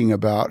talking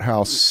about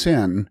how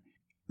sin,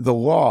 the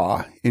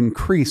law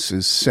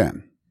increases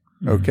sin,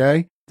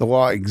 okay? The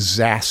law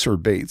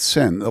exacerbates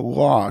sin. The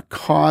law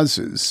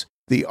causes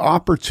the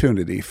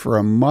opportunity for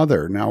a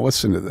mother, now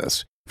listen to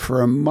this,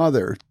 for a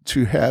mother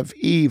to have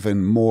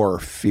even more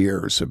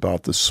fears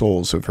about the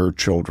souls of her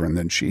children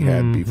than she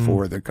had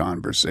before the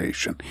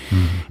conversation.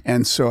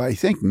 And so I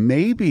think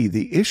maybe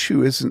the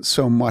issue isn't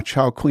so much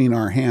how clean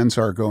our hands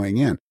are going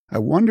in. I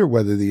wonder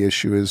whether the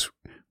issue is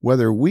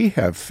whether we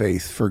have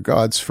faith for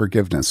God's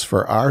forgiveness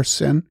for our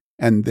sin,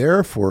 and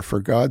therefore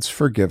for God's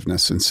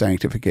forgiveness and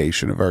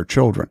sanctification of our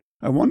children.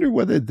 I wonder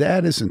whether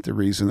that isn't the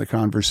reason the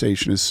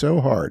conversation is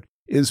so hard,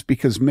 is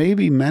because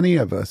maybe many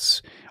of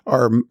us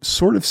are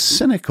sort of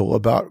cynical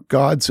about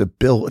God's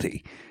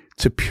ability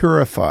to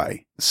purify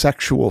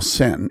sexual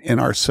sin in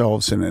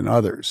ourselves and in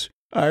others.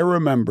 I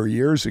remember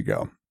years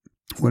ago,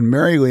 when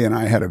Mary Lee and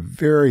I had a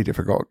very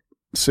difficult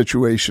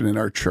situation in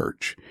our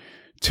church,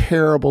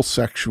 terrible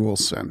sexual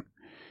sin.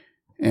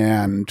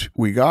 And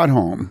we got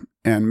home,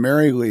 and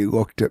Mary Lee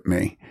looked at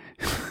me,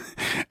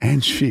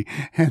 and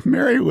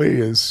Mary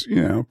Lee is,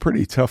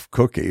 pretty tough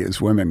cookie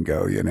as women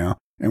go,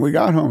 And we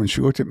got home, and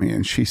she looked at me,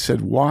 and she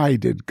said, "Why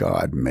did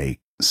God make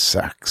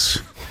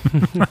sex?"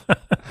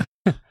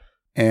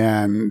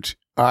 And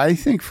I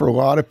think for a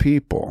lot of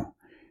people,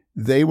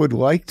 they would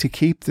like to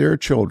keep their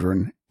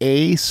children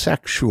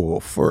asexual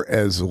for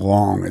as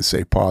long as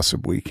they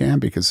possibly can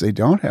because they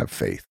don't have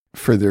faith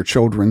for their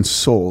children's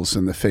souls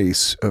in the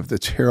face of the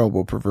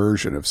terrible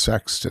perversion of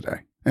sex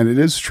today. And it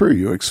is true,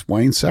 you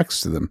explain sex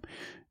to them.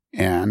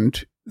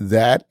 And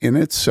that in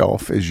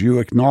itself, as you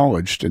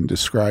acknowledged in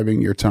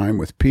describing your time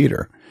with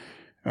Peter,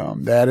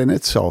 that in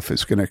itself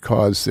is going to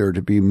cause there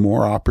to be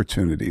more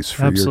opportunities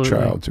for Absolutely.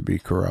 your child to be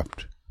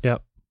corrupt.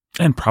 Yep.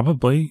 And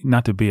probably,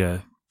 not to be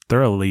a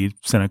thoroughly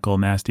cynical,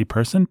 nasty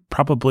person,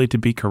 probably to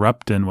be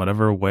corrupt in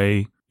whatever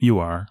way you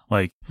are.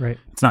 Like, Right.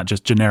 It's not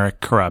just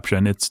generic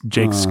corruption, it's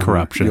Jake's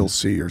corruption. You'll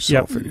see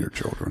yourself in your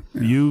children.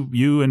 Yeah.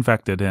 You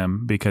infected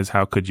him because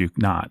how could you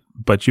not?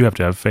 But you have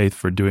to have faith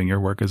for doing your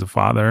work as a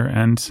father,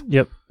 and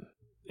Yep.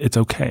 it's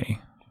okay.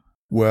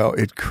 Well,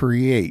 it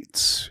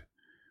creates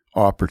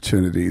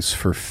opportunities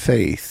for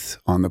faith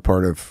on the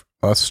part of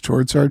us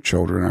towards our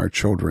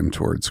children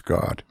towards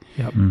God,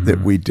 Yep.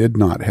 that we did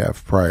not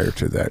have prior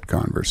to that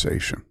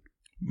conversation.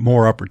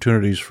 More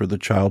opportunities for the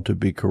child to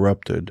be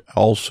corrupted.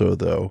 Also,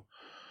 though,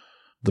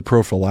 the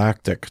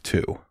prophylactic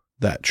to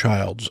that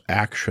child's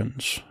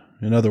actions.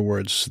 In other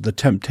words, the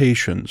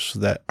temptations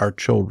that our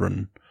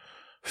children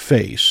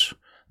face,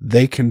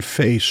 they can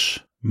face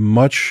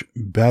much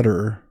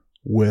better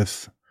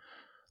with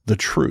the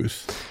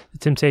truth. The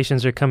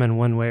temptations are coming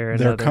one way or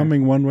another. They're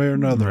coming one way or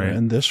another. Right.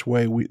 And this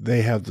way,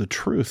 they have the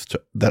truth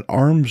that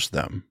arms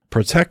them,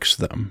 protects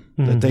them,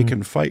 that they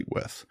can fight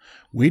with.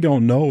 We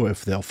don't know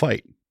if they'll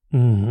fight.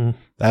 Mm-hmm.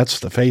 That's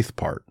the faith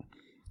part.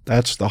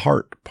 That's the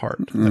heart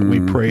part that we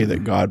pray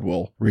that God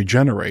will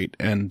regenerate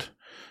and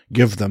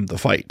give them the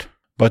fight.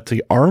 But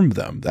to arm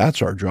them,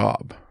 that's our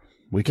job.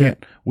 We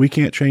can't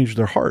change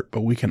their heart,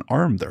 but we can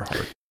arm their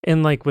heart.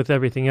 And like with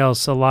everything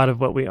else, a lot of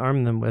what we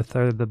arm them with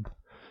are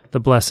the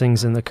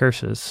blessings and the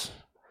curses,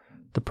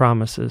 the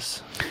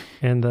promises,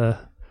 and the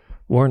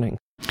warning.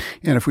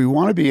 And if we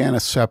want to be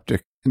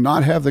antiseptic,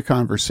 not have the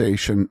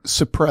conversation,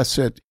 suppress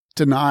it,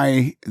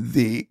 deny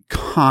the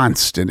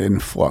constant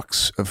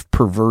influx of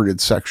perverted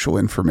sexual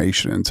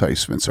information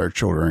enticements our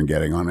children are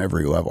getting on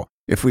every level.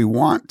 If we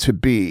want to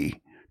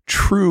be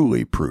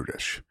truly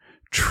prudish,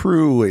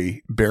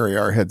 truly bury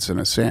our heads in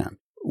the sand,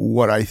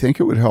 what I think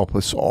it would help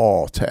us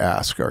all to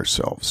ask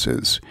ourselves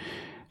is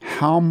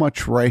how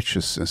much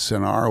righteousness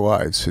in our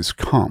lives has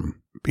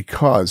come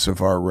because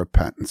of our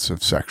repentance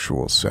of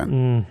sexual sin.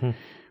 Mm-hmm.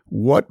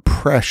 What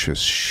precious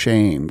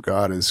shame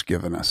God has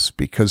given us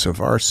because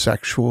of our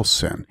sexual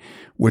sin,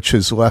 which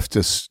has left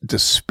us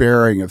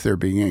despairing of there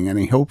being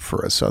any hope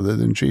for us other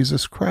than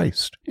Jesus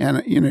Christ.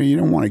 And, you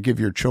don't want to give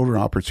your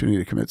children opportunity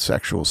to commit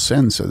sexual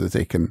sin so that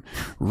they can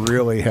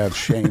really have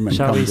shame and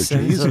Shall come we to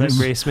sin Jesus. so that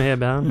grace may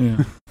abound?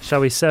 Yeah.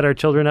 Shall we set our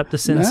children up to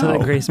sin so that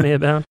No. grace may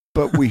abound?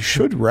 But we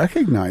should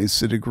recognize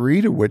the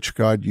degree to which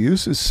God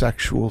uses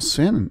sexual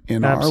sin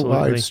in Absolutely.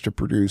 our lives to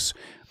produce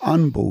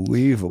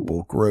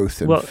unbelievable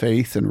growth in Well,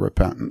 faith and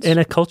repentance. In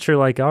a culture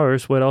like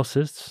ours, what else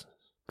is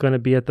going to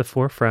be at the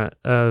forefront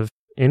of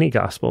any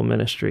gospel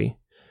ministry?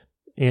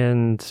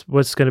 And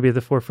what's going to be at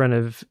the forefront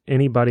of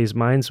anybody's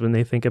minds when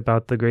they think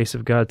about the grace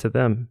of God to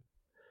them?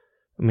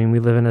 I mean, we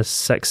live in a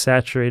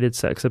sex-saturated,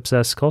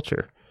 sex-obsessed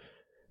culture.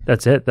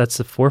 That's it. That's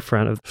the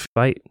forefront of the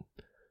fight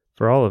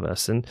for all of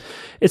us. And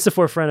it's the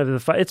forefront of the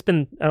fight. It's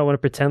been, I don't want to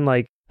pretend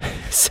like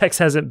sex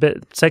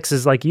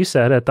is, like you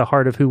said, at the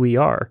heart of who we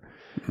are,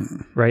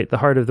 right? The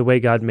heart of the way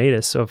God made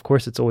us. So, of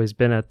course, it's always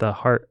been at the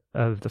heart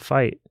of the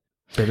fight.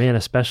 But man,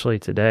 especially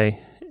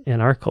today in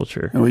our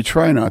culture. And we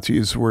try not to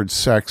use the word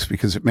sex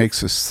because it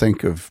makes us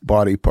think of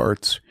body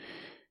parts.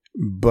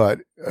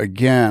 But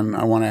again,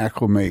 I want to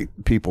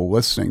acclimate people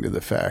listening to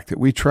the fact that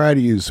we try to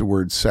use the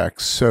word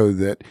sex so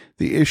that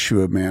the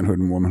issue of manhood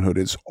and womanhood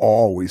is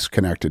always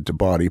connected to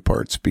body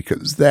parts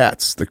because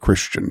that's the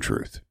Christian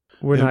truth.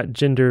 We're not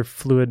gender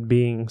fluid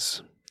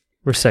beings.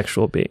 We're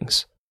sexual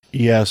beings.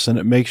 Yes, and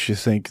it makes you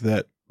think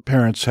that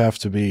parents have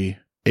to be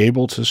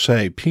able to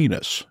say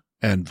penis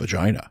and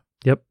vagina.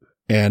 Yep.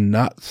 And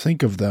not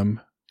think of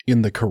them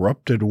in the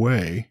corrupted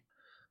way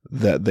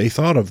that they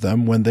thought of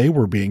them when they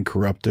were being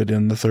corrupted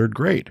in the third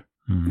grade.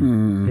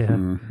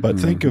 Yeah. But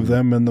think of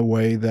them in the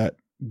way that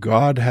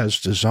God has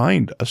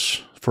designed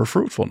us for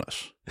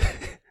fruitfulness.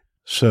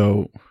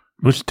 So,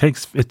 Which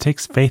takes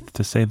faith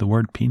to say the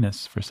word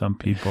penis for some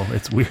people.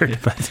 It's weird,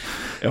 but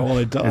well,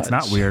 it does. it's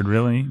not weird,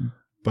 really.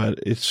 But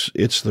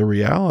it's the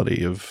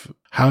reality of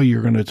how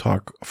you're going to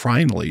talk.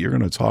 Finally, you're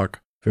going to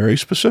talk very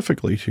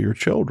specifically to your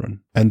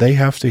children, and they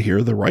have to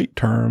hear the right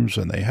terms,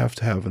 and they have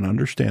to have an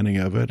understanding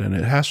of it, and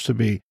it has to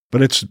be.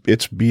 But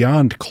it's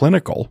beyond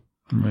clinical.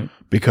 Right.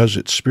 because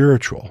it's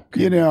spiritual.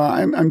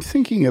 I'm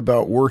thinking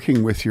about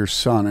working with your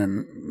son,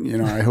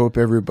 and I hope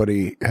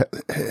everybody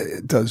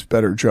does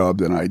better job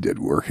than I did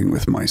working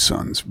with my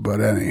sons.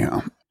 But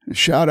anyhow,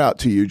 shout out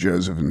to you,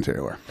 Joseph and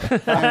Taylor.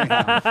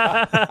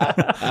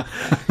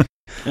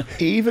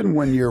 Even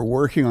when you're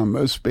working on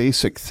most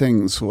basic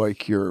things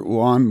like your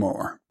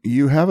lawnmower,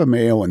 you have a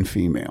male and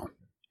female.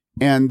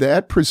 And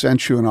that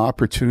presents you an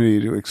opportunity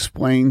to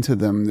explain to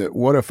them that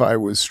what if I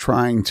was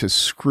trying to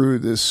screw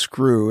this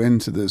screw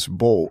into this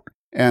bolt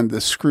and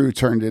the screw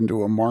turned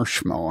into a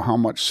marshmallow? How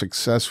much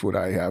success would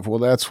I have? Well,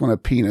 that's when a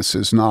penis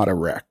is not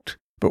erect.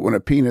 But when a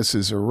penis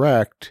is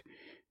erect,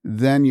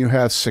 then you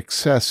have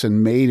success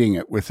in mating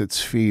it with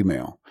its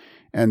female.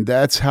 And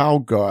that's how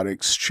God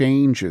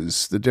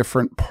exchanges the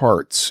different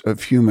parts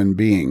of human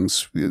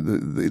beings,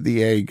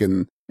 the egg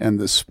and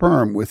the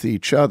sperm, with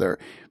each other.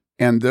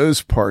 And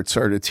those parts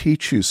are to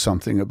teach you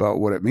something about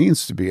what it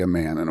means to be a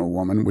man and a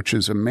woman, which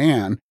is a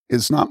man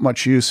is not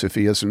much use if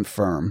he isn't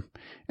firm,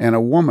 and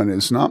a woman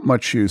is not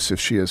much use if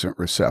she isn't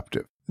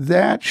receptive.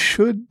 That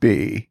should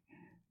be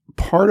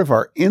part of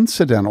our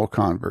incidental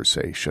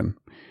conversation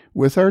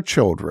with our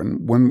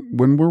children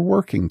when we're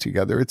working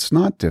together. It's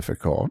not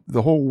difficult.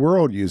 The whole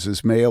world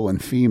uses male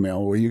and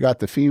female. Well, you got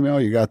the female,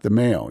 you got the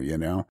male,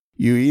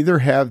 You either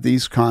have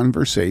these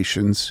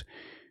conversations,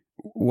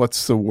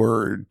 what's the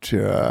word?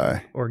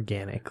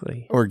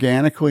 Organically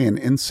and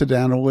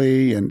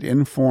incidentally and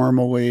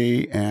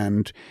informally.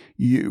 And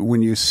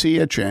when you see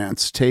a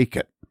chance, take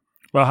it.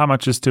 Well, how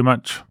much is too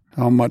much?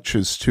 How much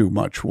is too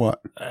much?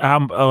 What?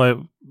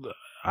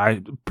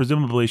 I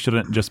presumably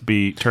shouldn't just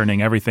be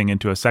turning everything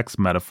into a sex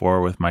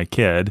metaphor with my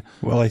kid.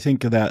 Well, I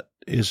think that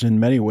is in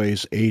many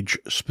ways age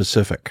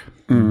specific.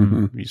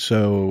 Mm-hmm.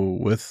 So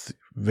with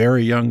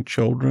very young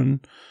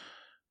children,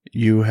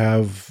 you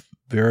have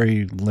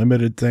very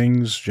limited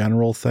things,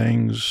 general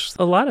things.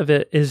 A lot of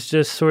it is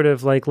just sort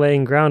of like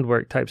laying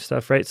groundwork type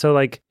stuff, right? So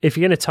like if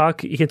you're going to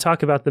talk, you can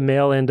talk about the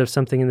male end of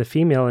something and the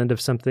female end of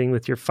something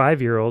with your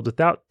 5-year-old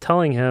without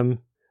telling him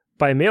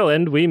by male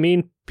end, we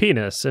mean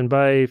penis, and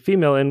by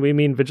female end, we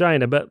mean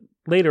vagina. But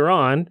later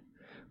on,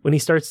 when he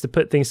starts to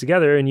put things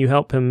together and you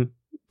help him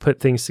put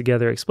things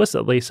together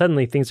explicitly,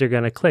 suddenly things are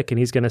going to click and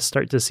he's going to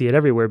start to see it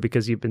everywhere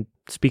because you've been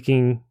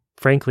speaking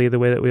frankly the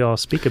way that we all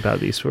speak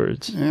about these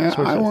words.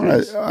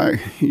 Yeah,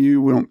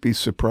 you won't be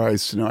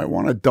surprised to know I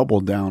want to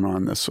double down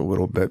on this a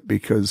little bit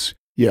because,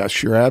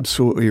 yes, you're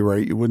absolutely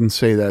right. You wouldn't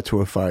say that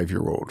to a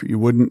 5-year-old. You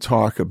wouldn't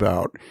talk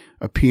about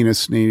a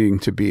penis needing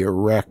to be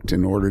erect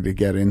in order to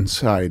get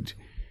inside.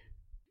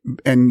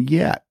 And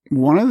yet,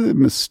 one of the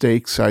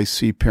mistakes I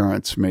see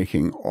parents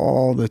making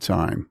all the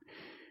time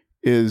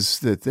is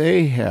that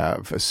they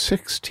have a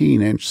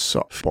 16-inch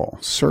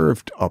softball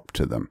served up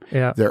to them.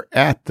 Yeah. They're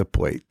at the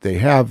plate. They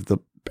have the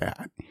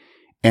bat,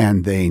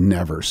 and they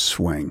never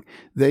swing.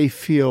 They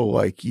feel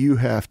like you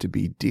have to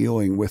be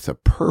dealing with a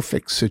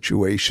perfect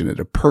situation at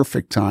a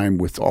perfect time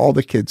with all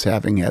the kids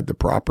having had the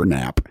proper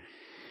nap.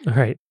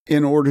 Right.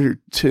 In order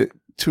to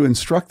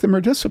instruct them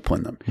or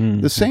discipline them.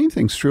 Mm-hmm. The same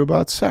thing's true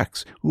about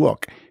sex.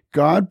 Look,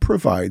 God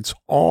provides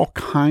all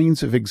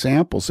kinds of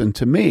examples. And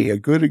to me, a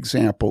good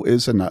example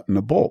is a nut in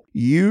a bolt.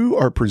 You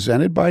are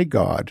presented by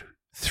God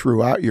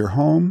throughout your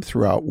home,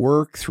 throughout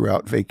work,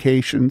 throughout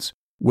vacations,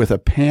 with a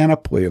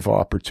panoply of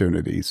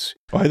opportunities.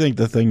 I think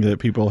the thing that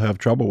people have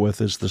trouble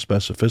with is the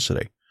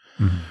specificity.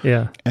 Mm-hmm.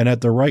 Yeah. And at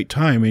the right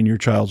time in your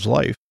child's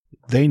life,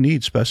 they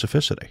need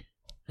specificity.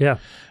 Yeah.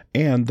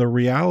 And the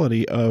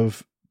reality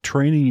of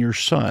training your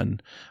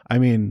son, I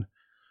mean,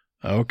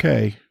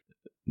 okay,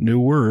 new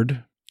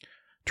word,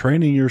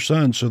 training your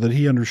son so that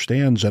he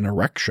understands an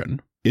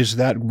erection. Is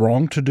that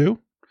wrong to do?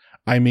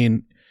 I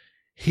mean,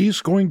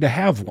 he's going to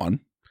have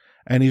one,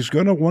 and he's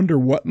going to wonder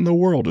what in the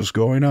world is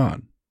going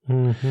on.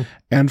 Mm-hmm.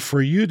 And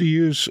for you to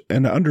use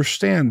and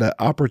understand that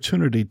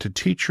opportunity to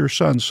teach your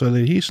son so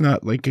that he's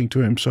not thinking to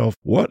himself,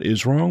 what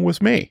is wrong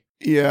with me?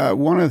 Yeah,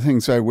 one of the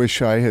things I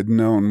wish I had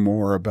known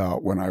more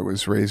about when I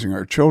was raising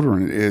our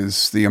children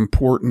is the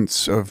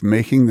importance of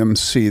making them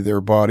see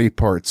their body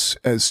parts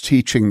as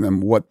teaching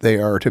them what they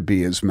are to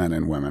be as men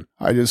and women.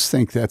 I just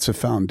think that's a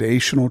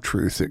foundational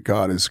truth that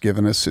God has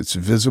given us. It's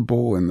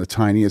visible in the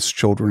tiniest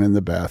children in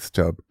the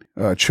bathtub.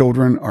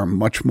 Children are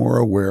much more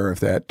aware of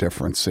that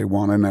difference. They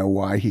want to know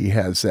why he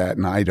has that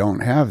and I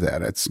don't have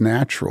that. It's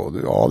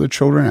natural. All the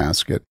children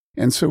ask it.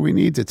 And so we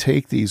need to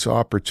take these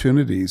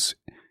opportunities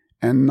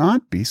and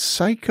not be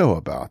psycho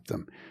about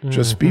them.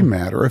 Just be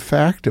matter of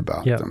fact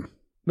about them.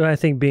 But I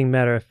think being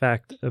matter of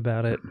fact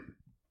about it,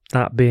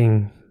 not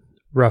being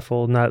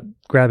ruffled, not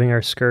grabbing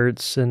our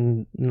skirts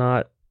and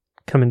not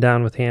coming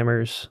down with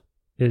hammers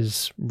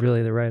is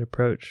really the right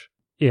approach.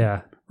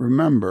 Yeah.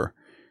 Remember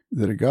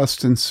that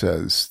Augustine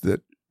says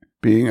that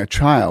being a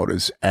child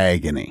is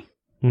agony.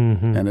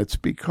 Mm-hmm. And it's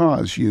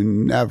because you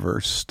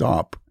never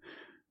stop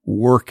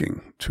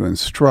working to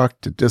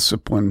instruct, to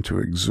discipline, to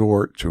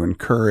exhort, to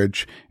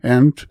encourage,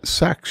 and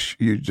sex.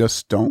 You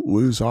just don't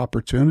lose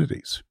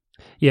opportunities.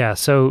 Yeah,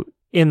 so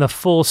in the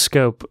full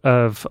scope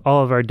of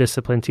all of our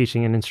discipline,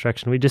 teaching, and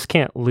instruction, we just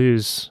can't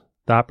lose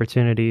the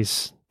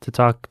opportunities to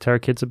talk to our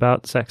kids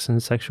about sex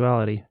and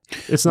sexuality.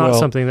 It's not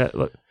something that...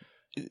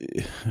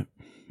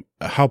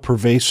 How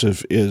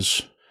pervasive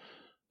is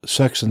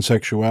sex and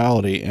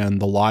sexuality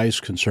and the lies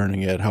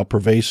concerning it? How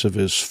pervasive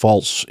is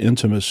false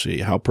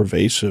intimacy? How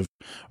pervasive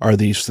are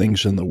these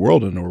things in the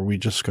world? And are we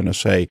just going to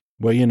say,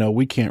 well,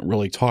 we can't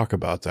really talk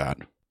about that?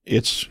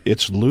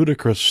 It's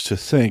ludicrous to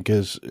think,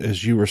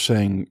 as you were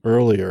saying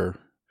earlier,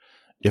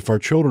 if our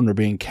children are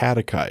being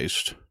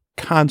catechized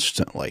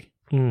constantly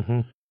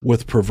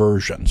with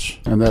perversions.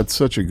 And that's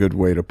such a good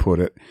way to put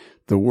it.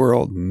 The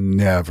world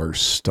never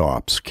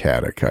stops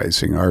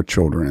catechizing our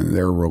children in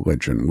their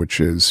religion, which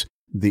is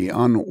the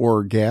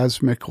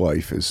unorgasmic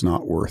life is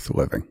not worth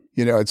living.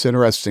 It's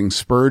interesting.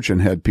 Spurgeon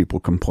had people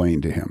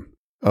complain to him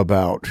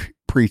about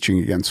preaching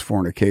against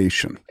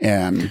fornication.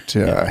 And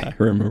I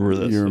remember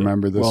this. You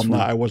remember this? Well, no,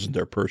 I wasn't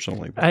there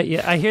personally.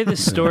 I hear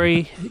this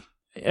story,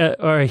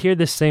 or I hear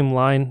this same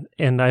line,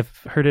 and I've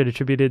heard it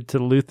attributed to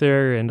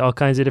Luther and all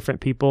kinds of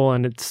different people,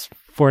 and it's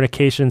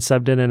fornication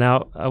subbed in and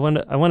out. I want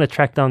to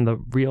track down the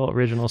real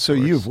original source.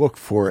 So you've looked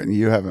for it and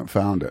you haven't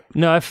found it.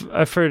 No,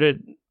 I've heard it,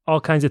 all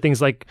kinds of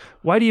things like,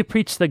 why do you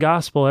preach the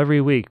gospel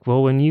every week?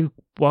 Well, when you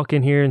walk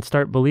in here and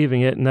start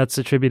believing it, and that's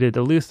attributed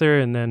to Luther,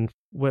 and then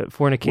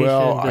fornication.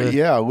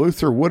 Well,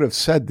 Luther would have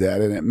said that,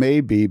 and it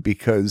may be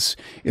because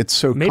it's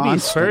so maybe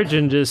constant.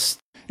 Spurgeon just...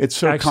 It's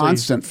so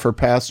constant for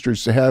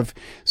pastors to have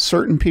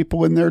certain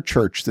people in their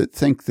church that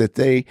think that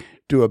they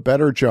do a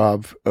better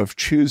job of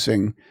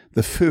choosing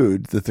the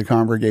food that the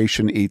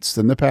congregation eats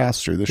than the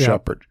pastor, the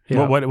shepherd.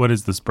 Yeah. What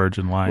is the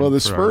Spurgeon line? Well,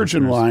 the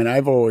Spurgeon line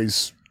I've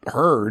always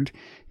heard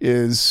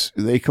is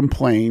they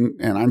complain,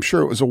 and I'm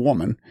sure it was a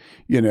woman,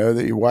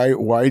 that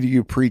why do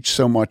you preach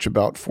so much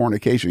about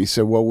fornication? He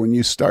said, well, when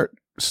you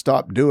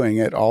stop doing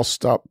it, I'll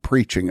stop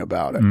preaching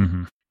about it.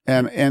 Mm-hmm.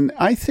 And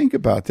I think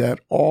about that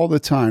all the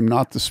time,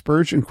 not the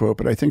Spurgeon quote,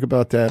 but I think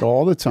about that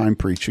all the time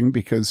preaching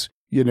because,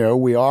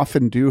 we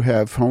often do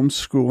have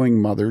homeschooling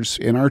mothers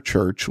in our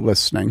church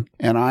listening.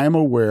 And I am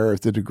aware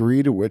of the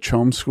degree to which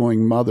homeschooling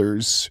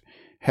mothers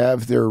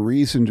have their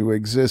reason to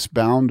exist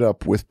bound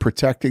up with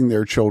protecting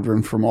their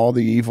children from all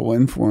the evil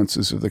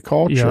influences of the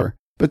culture. Yeah.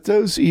 But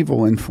those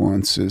evil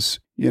influences,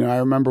 I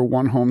remember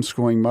one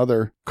homeschooling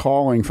mother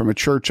calling from a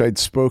church I'd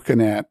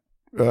spoken at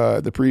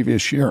the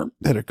previous year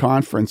at a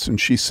conference, and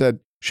she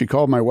said, she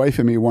called my wife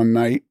and me one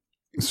night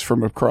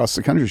from across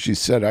the country. She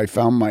said, I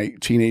found my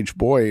teenage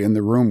boy in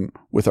the room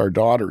with our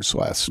daughters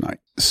last night.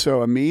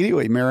 So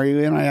immediately, Mary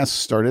Lee and I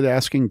started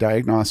asking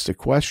diagnostic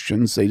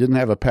questions. They didn't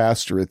have a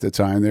pastor at the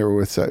time. They were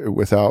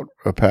without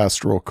a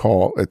pastoral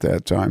call at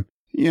that time.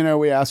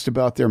 We asked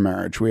about their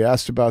marriage. We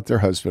asked about their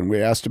husband. We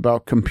asked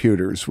about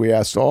computers. We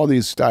asked all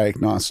these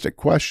diagnostic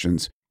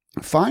questions.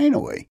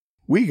 Finally,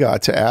 we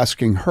got to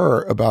asking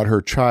her about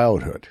her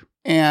childhood.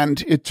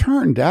 And it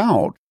turned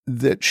out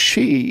that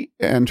she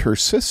and her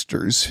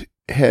sisters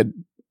had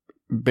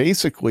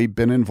basically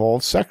been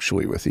involved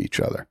sexually with each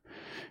other.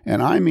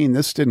 And I mean,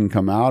 this didn't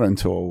come out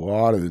until a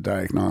lot of the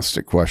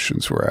diagnostic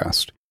questions were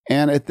asked.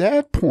 And at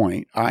that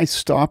point, I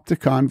stopped the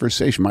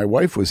conversation. My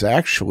wife was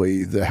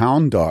actually the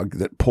hound dog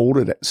that pulled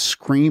it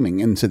screaming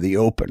into the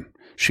open.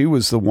 She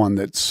was the one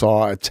that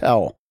saw a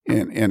tell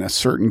in a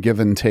certain give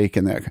and take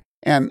in that.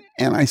 And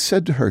I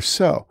said to her,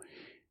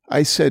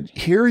 I said,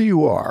 here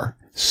you are,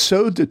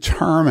 so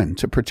determined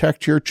to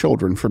protect your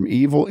children from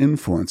evil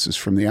influences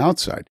from the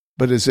outside.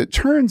 But as it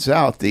turns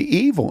out, the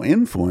evil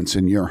influence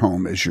in your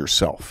home is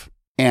yourself.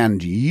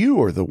 And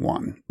you are the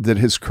one that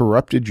has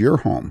corrupted your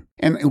home.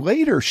 And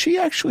later, she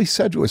actually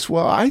said to us,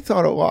 well, I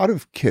thought a lot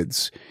of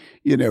kids,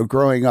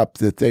 growing up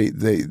that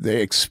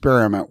they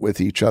experiment with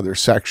each other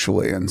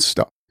sexually and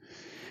stuff.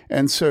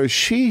 And so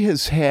she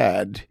has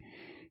had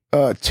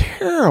a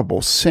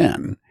terrible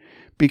sin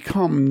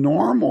become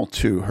normal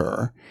to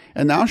her.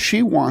 And now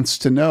she wants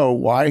to know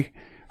why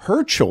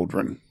her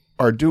children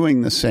are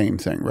doing the same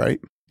thing, right?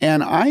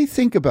 And I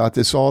think about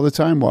this all the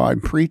time while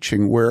I'm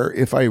preaching, where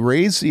if I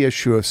raise the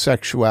issue of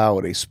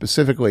sexuality,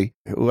 specifically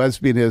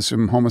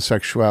lesbianism,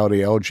 homosexuality,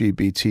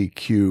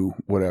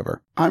 LGBTQ,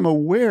 whatever, I'm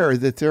aware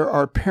that there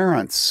are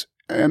parents,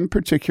 and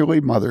particularly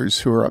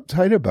mothers, who are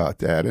uptight about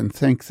that and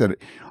think that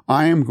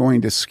I am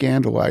going to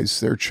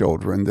scandalize their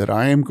children, that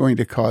I am going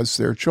to cause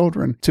their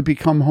children to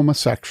become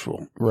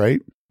homosexual,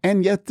 right?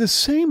 And yet the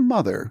same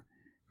mother,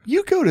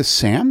 you go to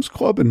Sam's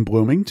Club in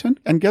Bloomington,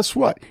 and guess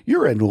what?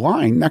 You're in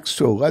line next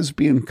to a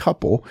lesbian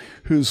couple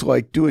who's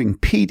like doing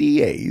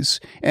PDAs,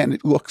 and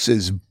it looks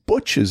as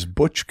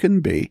butch can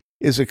be,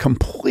 is a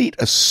complete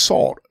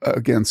assault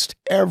against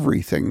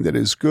everything that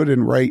is good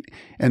and right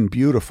and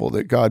beautiful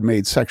that God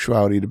made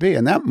sexuality to be.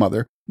 And that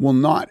mother will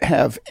not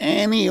have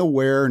any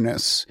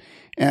awareness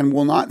and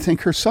will not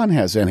think her son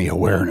has any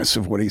awareness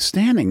of what he's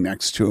standing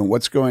next to and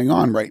what's going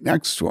on right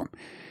next to him.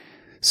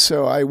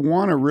 So I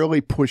want to really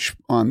push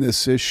on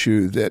this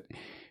issue that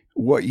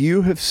what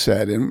you have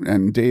said,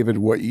 and David,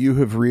 what you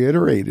have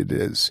reiterated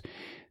is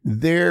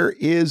there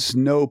is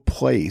no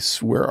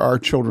place where our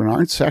children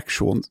aren't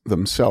sexual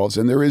themselves,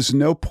 and there is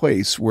no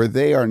place where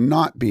they are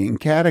not being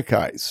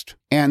catechized.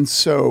 And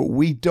so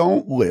we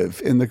don't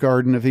live in the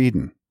Garden of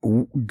Eden.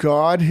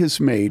 God has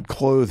made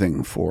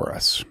clothing for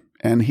us,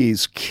 and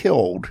he's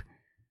killed,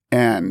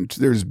 and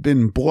there's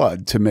been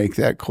blood to make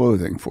that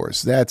clothing for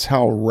us. That's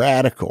how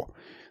radical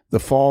the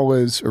fall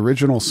is,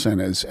 original sin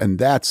is, and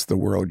that's the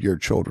world your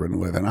children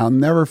live in. I'll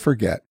never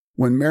forget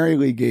when Mary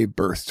Lee gave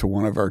birth to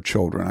one of our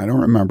children. I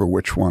don't remember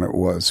which one it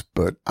was,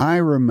 but I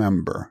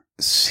remember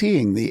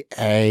seeing the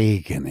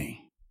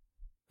agony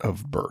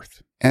of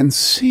birth and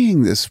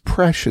seeing this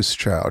precious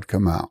child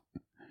come out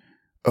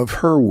of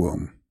her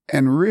womb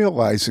and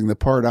realizing the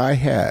part I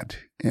had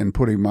in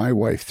putting my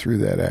wife through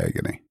that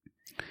agony.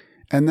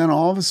 And then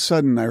all of a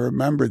sudden, I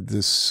remembered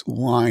this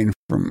line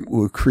from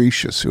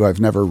Lucretius, who I've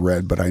never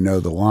read, but I know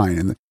the line.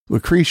 And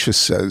Lucretius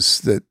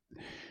says that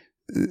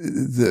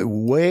the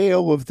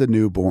wail of the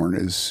newborn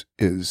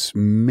is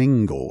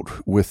mingled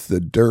with the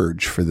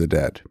dirge for the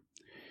dead.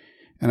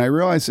 And I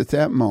realized at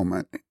that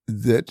moment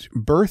that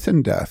birth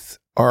and death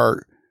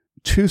are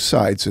two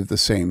sides of the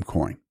same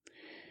coin.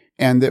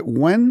 And that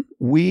when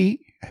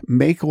we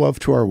make love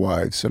to our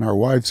wives and our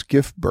wives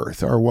give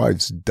birth, our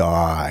wives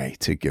die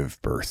to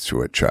give birth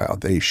to a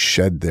child. They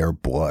shed their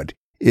blood.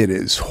 It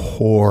is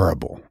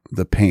horrible,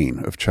 the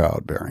pain of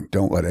childbearing.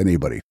 Don't let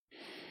anybody.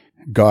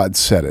 God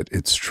said it.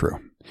 It's true.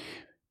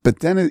 But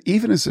then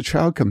even as the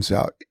child comes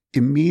out,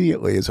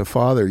 immediately as a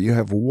father, you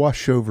have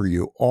wash over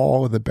you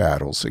all of the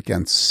battles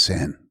against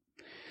sin.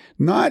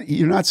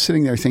 You're not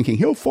sitting there thinking,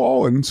 he'll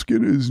fall and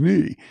skin his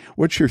knee.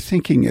 What you're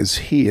thinking is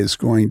he is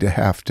going to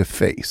have to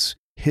face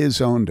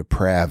his own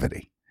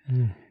depravity.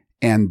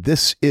 And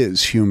this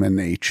is human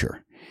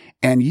nature.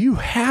 And you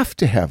have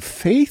to have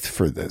faith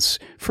for this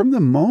from the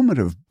moment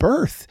of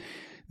birth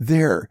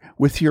there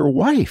with your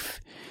wife.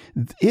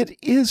 It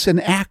is an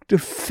act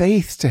of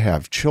faith to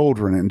have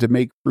children and to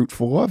make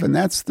fruitful love. And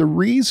that's the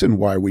reason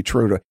why we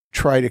try to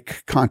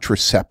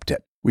contracept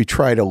it. We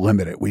try to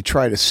limit it. We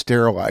try to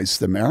sterilize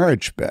the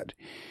marriage bed.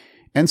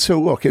 And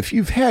so, look, if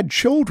you've had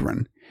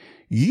children,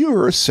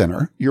 you're a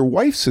sinner, your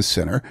wife's a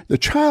sinner, the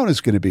child is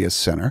going to be a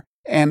sinner,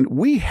 and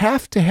we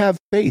have to have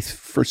faith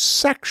for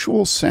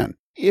sexual sin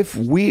if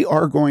we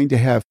are going to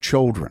have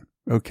children,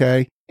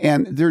 okay?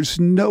 And there's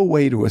no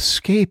way to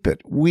escape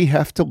it. We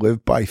have to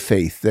live by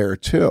faith there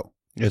too.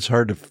 It's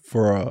hard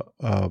for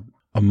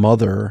a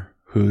mother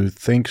who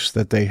thinks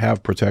that they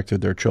have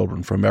protected their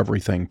children from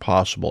everything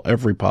possible,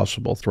 every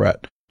possible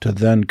threat, to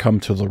then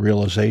come to the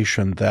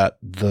realization that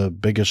the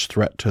biggest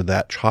threat to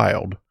that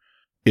child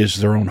is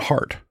their own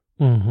heart.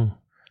 Mm-hmm.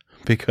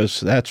 Because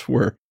that's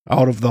where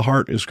out of the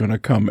heart is going to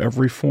come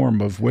every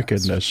form of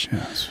wickedness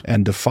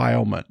and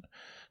defilement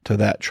to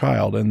that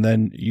child. And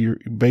then you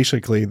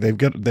basically they've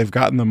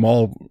gotten them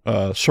all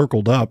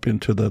circled up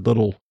into the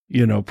little,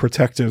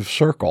 protective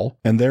circle.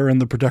 And there in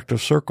the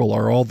protective circle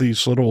are all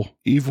these little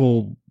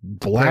evil,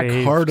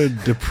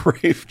 black-hearted,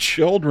 depraved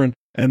children.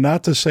 And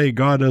not to say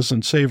God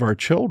doesn't save our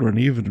children,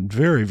 even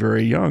very,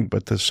 very young,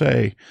 but to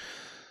say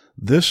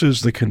this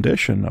is the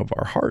condition of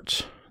our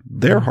hearts,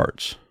 their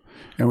hearts.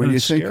 And when you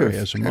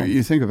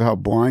think of how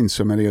blind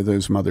so many of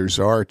those mothers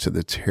are to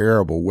the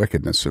terrible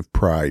wickedness of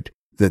pride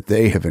that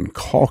they have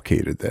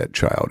inculcated that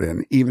child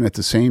in, even at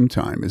the same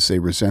time as they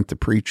resent the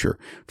preacher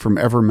from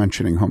ever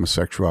mentioning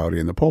homosexuality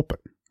in the pulpit.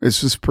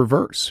 It's just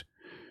perverse.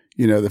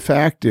 The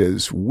fact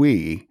is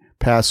we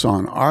pass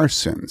on our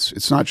sins.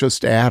 It's not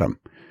just Adam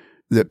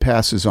that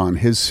passes on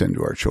his sin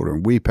to our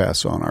children. We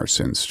pass on our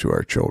sins to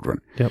our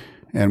children. Yep.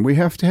 And we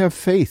have to have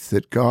faith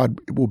that God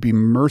will be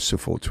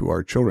merciful to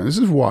our children. This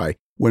is why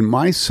when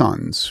my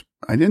sons,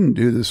 I didn't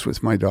do this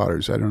with my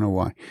daughters, I don't know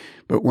why,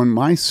 but when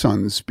my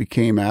sons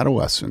became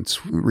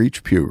adolescents,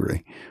 reached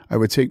puberty, I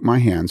would take my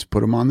hands,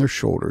 put them on their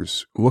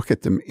shoulders, look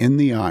at them in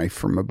the eye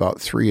from about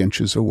 3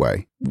 inches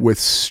away, with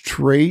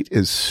straight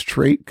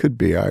could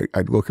be.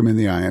 I'd look them in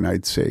the eye and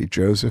I'd say,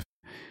 Joseph,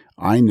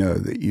 I know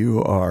that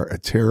you are a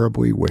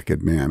terribly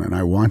wicked man, and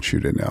I want you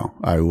to know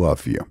I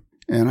love you.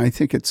 And I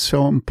think it's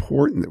so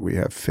important that we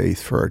have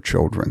faith for our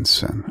children's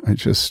sin.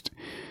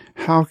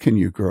 How can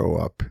you grow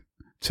up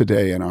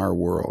today in our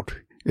world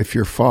if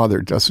your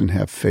father doesn't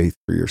have faith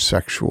for your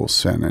sexual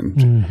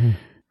sin?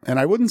 And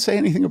I wouldn't say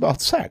anything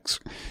about sex.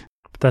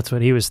 That's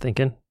what he was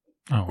thinking.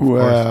 Oh,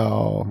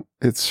 well,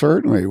 it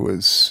certainly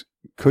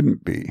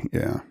couldn't be,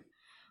 yeah.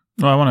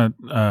 Well, I want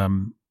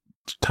to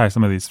tie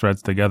some of these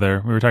threads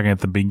together. We were talking at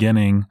the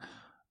beginning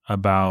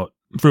about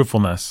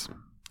fruitfulness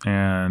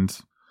and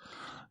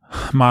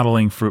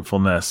modeling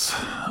fruitfulness.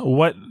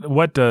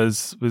 What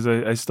does, because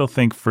I still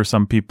think for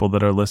some people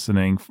that are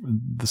listening,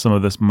 some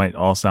of this might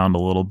all sound a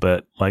little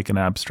bit like an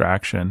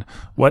abstraction.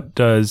 What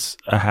does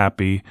a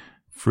happy,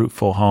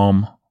 fruitful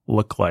home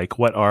look like?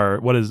 What are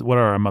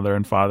a mother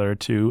and father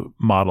to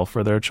model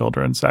for their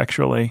children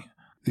sexually?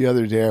 The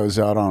other day I was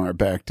out on our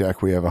back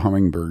deck. We have a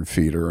hummingbird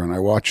feeder, and I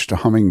watched a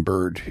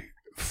hummingbird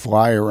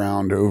fly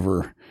around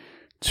over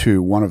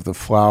to one of the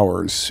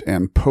flowers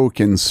and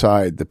poke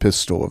inside the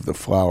pistil of the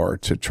flower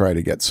to try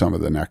to get some of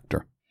the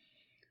nectar.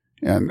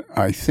 And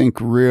I think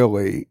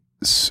really,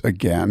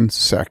 again,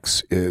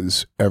 sex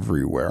is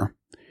everywhere.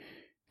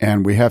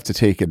 And we have to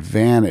take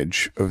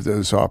advantage of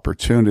those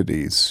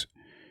opportunities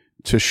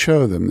to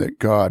show them that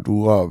God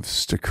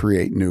loves to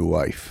create new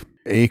life.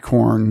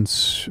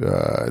 Acorns,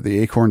 the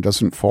acorn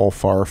doesn't fall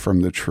far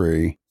from the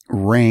tree.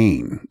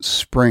 Rain,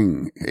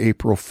 spring,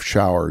 April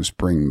showers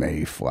bring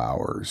May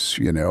flowers.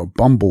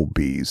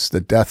 Bumblebees, the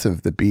death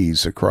of the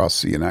bees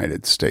across the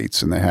United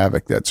States and the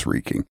havoc that's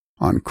wreaking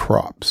on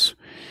crops.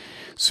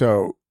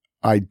 So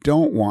I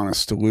don't want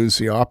us to lose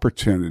the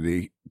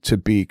opportunity to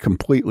be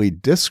completely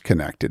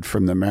disconnected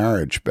from the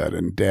marriage bed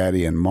and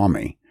daddy and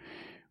mommy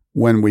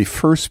when we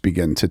first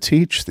begin to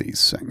teach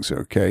these things,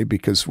 okay?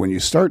 Because when you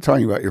start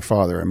talking about your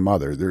father and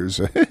mother, there's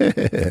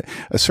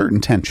a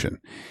certain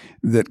tension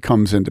that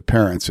comes into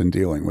parents in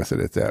dealing with it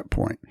at that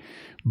point.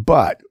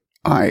 But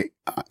I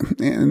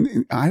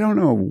don't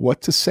know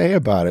what to say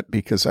about it,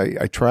 because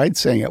I tried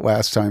saying it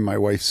last time. My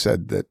wife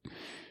said that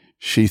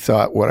she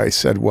thought what I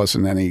said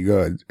wasn't any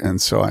good,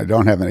 and so I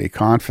don't have any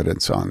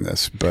confidence on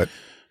this. But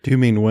do you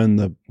mean when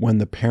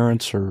the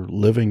parents are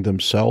living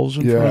themselves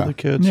in front of the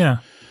kids? Yeah.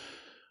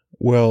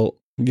 Well,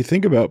 you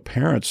think about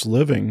parents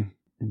living,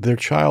 their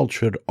child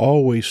should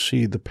always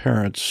see the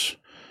parents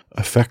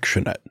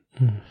affectionate.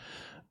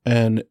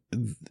 And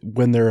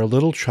when they're a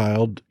little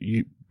child,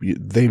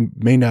 they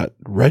may not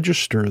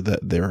register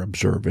that they're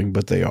observing,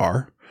 but they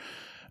are.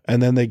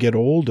 And then they get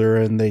older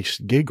and they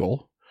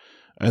giggle.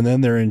 And then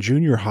they're in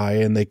junior high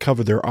and they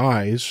cover their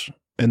eyes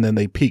and then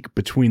they peek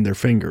between their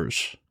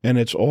fingers. And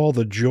it's all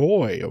the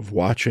joy of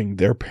watching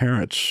their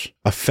parents'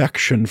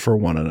 affection for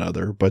one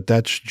another. But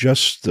that's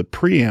just the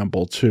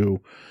preamble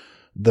to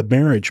the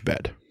marriage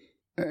bed.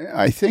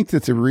 I think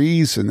that the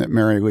reason that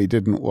Mary Lee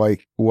didn't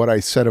like what I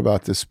said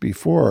about this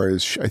before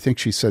is I think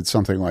she said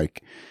something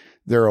like,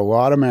 there are a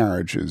lot of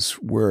marriages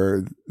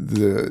where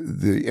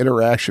the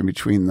interaction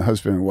between the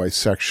husband and wife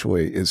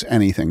sexually is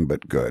anything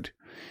but good.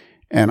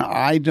 And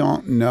I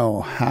don't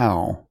know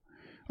how.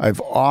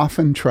 I've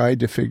often tried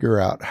to figure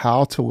out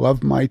how to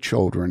love my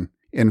children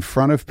in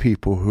front of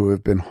people who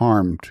have been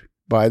harmed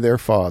by their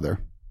father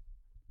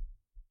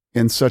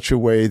in such a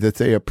way that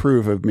they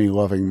approve of me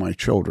loving my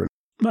children.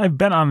 I've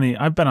been on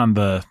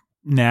the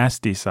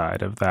nasty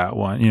side of that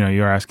one.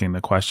 You're asking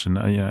the question,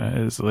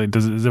 is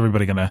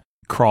everybody going to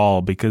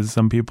crawl because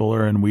some people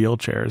are in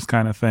wheelchairs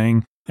kind of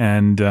thing?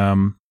 And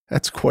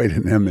that's quite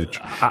an image.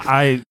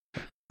 I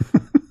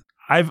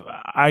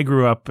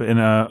grew up in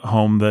a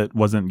home that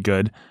wasn't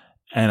good,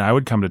 and I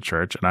would come to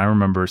church, and I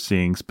remember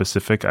seeing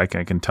specific, I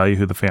can tell you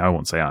who the family, I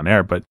won't say on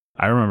air, but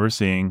I remember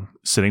sitting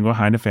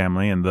behind a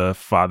family and the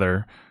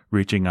father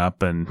reaching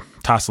up and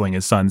tousling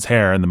his son's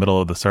hair in the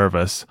middle of the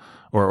service,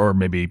 or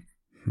maybe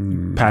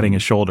patting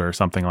his shoulder or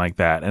something like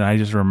that. And I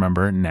just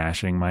remember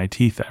gnashing my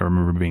teeth. I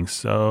remember being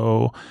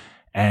so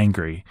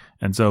angry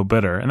and so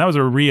bitter. And that was a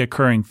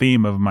reoccurring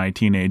theme of my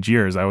teenage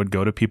years. I would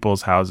go to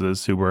people's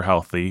houses who were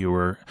healthy, who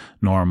were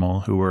normal,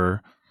 who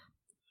were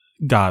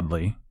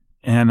godly,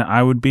 and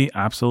I would be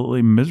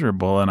absolutely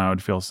miserable, and I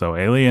would feel so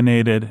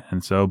alienated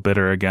and so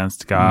bitter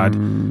against God.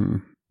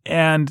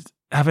 And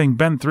having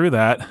been through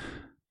that,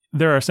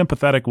 there are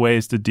sympathetic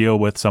ways to deal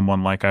with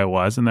someone like I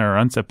was, and there are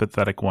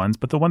unsympathetic ones.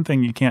 But the one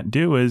thing you can't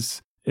do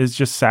is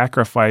just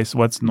sacrifice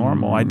what's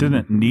normal. I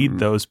didn't need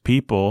those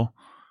people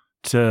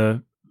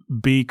to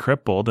be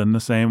crippled in the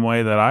same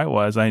way that I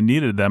was. I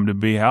needed them to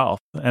be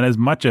healthy. And as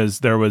much as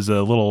there was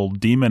a little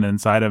demon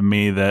inside of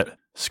me that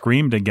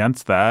screamed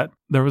against that,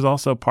 there was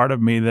also part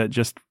of me that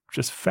just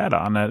fed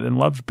on it and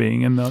loved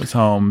being in those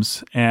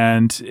homes.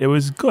 And it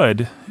was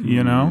good,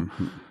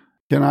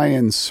 Can I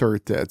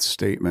insert that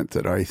statement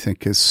that I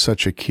think is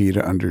such a key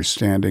to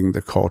understanding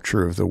the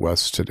culture of the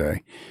West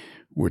today,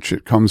 which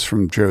it comes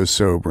from Joe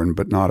Sobran,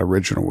 but not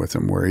original with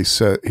him, where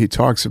he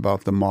talks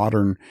about the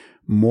modern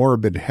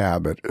morbid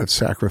habit of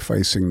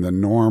sacrificing the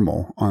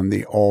normal on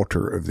the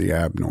altar of the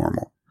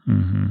abnormal.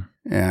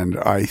 And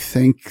I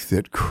think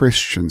that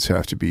Christians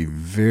have to be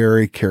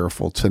very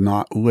careful to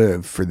not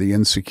live for the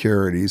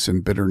insecurities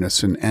and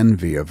bitterness and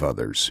envy of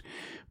others,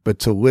 but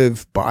to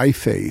live by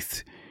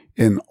faith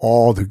in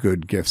all the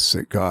good gifts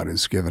that God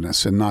has given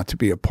us, and not to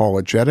be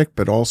apologetic,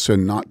 but also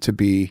not to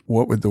be,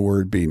 what would the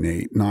word be,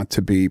 Nate? Not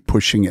to be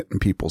pushing it in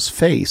people's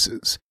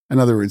faces. In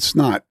other words,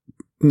 not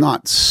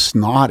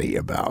snotty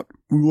about,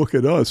 look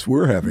at us,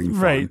 we're having fun.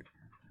 Right.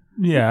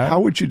 Yeah. How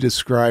would you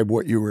describe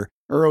what you were,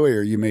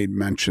 earlier you made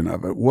mention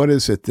of it. What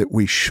is it that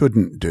we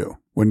shouldn't do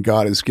when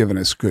God has given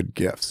us good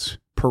gifts?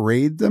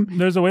 Parade them?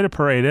 There's a way to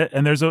parade it,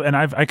 and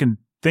I can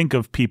think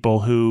of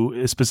people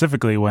who,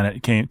 specifically when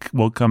it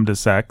will come to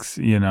sex,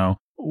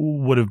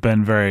 would have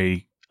been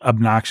very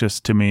obnoxious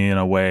to me in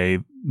a way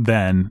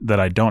then that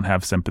I don't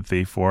have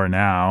sympathy for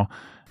now.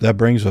 That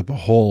brings up a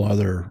whole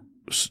other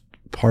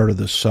part of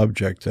the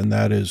subject, and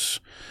that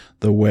is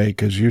the way,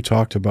 because you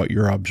talked about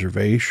your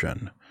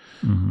observation,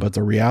 but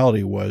the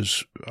reality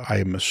was,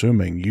 I'm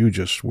assuming you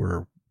just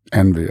were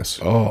envious.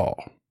 Oh,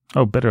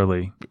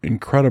 bitterly.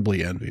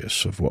 Incredibly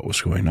envious of what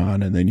was going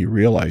on. And then you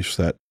realize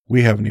that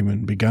we haven't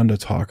even begun to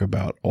talk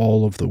about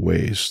all of the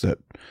ways that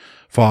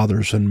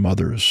fathers and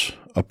mothers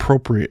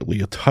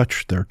appropriately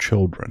touch their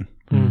children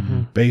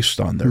based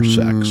on their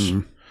sex.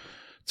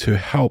 to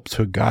help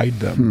to guide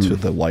them to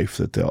the life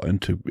that they'll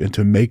and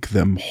to make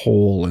them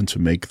whole and to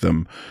make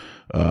them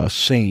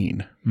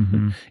sane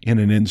in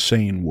an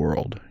insane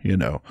world.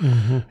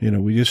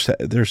 We just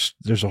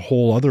there's a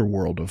whole other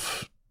world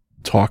of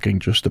talking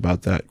just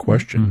about that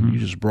question. You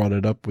just brought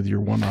it up with your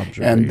one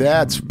observation. And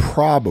that's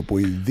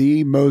probably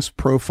the most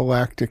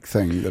prophylactic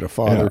thing that a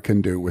father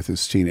can do with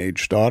his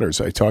teenage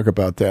daughters. I talk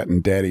about that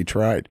in Daddy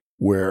Tried,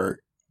 where,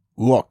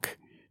 look,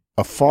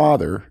 a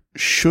father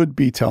should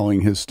be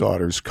telling his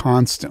daughters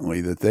constantly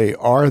that they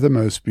are the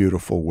most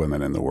beautiful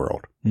women in the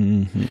world.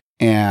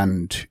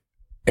 And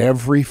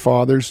every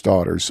father's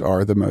daughters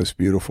are the most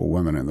beautiful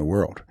women in the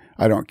world.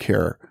 I don't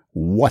care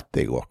what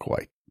they look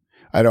like.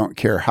 I don't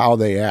care how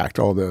they act,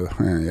 although,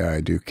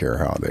 I do care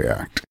how they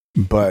act.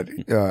 But,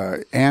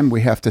 and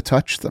we have to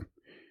touch them.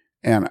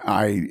 And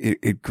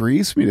it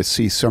grieves me to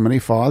see so many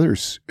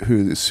fathers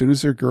who, as soon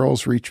as their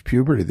girls reach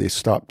puberty, they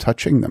stop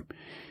touching them.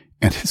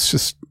 And it's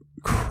just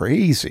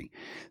crazy.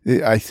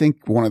 I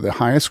think one of the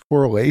highest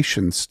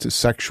correlations to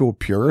sexual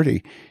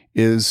purity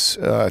is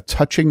a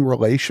touching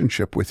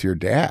relationship with your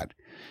dad.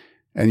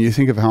 And you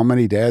think of how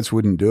many dads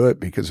wouldn't do it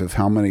because of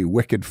how many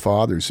wicked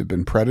fathers have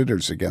been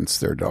predators against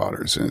their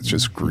daughters. And it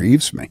just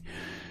grieves me.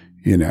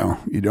 You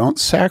don't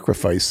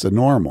sacrifice the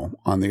normal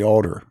on the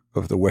altar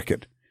of the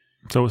wicked.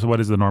 So what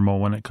is the normal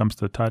when it comes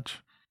to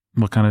touch?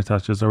 What kind of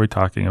touches are we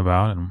talking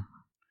about?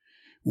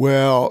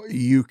 Well,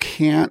 you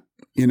can't,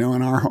 in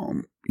our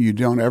home, you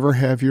don't ever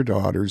have your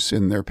daughters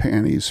in their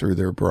panties or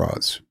their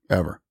bras,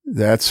 ever.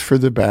 That's for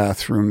the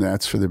bathroom.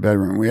 That's for the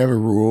bedroom. We have a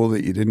rule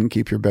that you didn't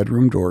keep your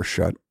bedroom door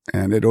shut,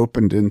 and it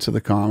opened into the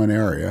common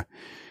area.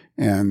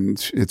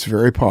 And it's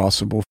very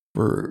possible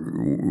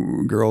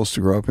for girls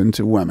to grow up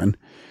into women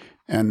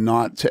and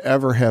not to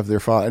ever have their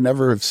father. I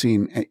never have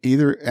seen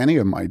any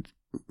of my,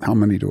 how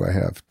many do I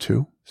have?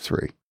 2,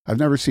 3. I've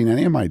never seen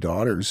any of my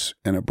daughters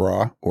in a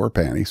bra or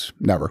panties.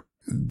 Never.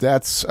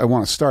 I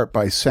want to start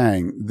by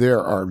saying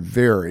there are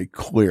very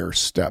clear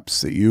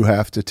steps that you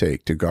have to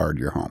take to guard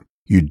your home.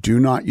 You do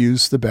not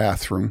use the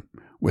bathroom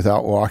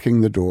without locking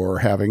the door or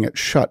having it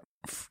shut.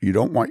 You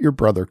don't want your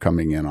brother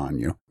coming in on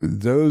you.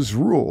 Those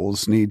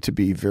rules need to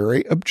be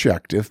very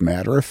objective,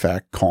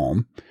 matter-of-fact,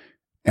 calm,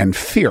 and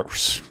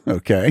fierce,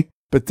 okay?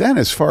 But then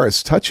as far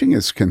as touching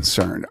is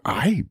concerned,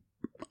 I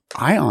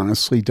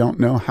honestly don't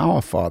know how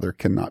a father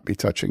cannot be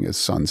touching his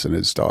sons and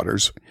his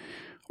daughters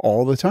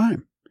all the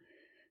time.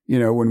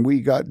 When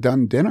we got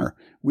done dinner,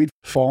 we'd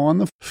fall on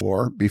the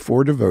floor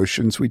before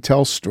devotions. We'd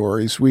tell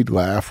stories. We'd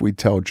laugh. We'd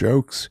tell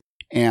jokes.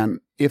 And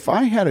if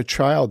I had a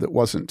child that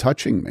wasn't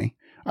touching me,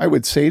 I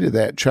would say to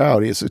that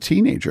child, as a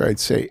teenager, I'd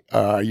say,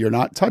 you're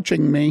not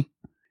touching me.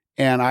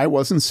 And I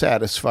wasn't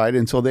satisfied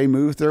until they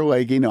moved their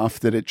leg enough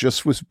that it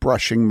just was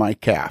brushing my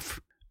calf.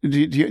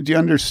 Do you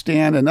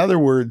understand? In other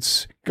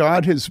words,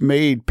 God has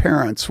made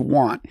parents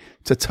want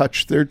to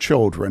touch their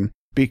children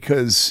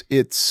because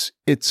it's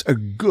a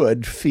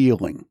good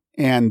feeling.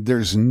 And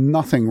there's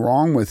nothing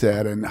wrong with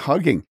that. And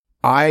hugging,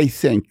 I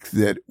think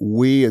that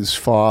we as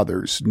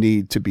fathers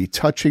need to be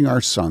touching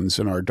our sons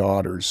and our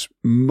daughters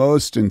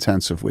most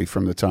intensively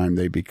from the time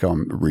they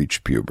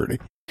reach puberty.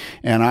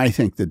 And I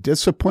think the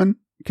discipline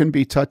can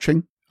be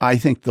touching. I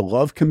think the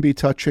love can be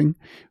touching.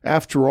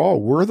 After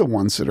all, we're the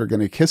ones that are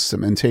going to kiss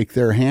them and take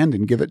their hand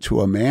and give it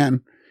to a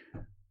man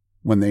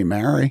when they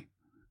marry.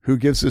 Who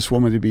gives this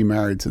woman to be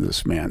married to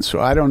this man? So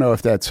I don't know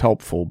if that's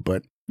helpful,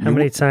 but... How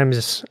many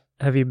times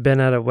have you been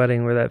at a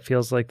wedding where that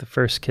feels like the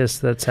first kiss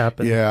that's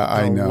happened? Yeah,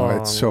 I know.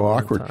 It's so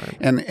awkward.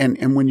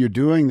 And when you're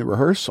doing the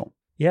rehearsal...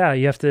 Yeah,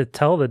 you have to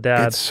tell the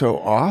dad. It's so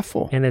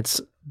awful. And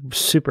it's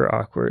super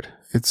awkward.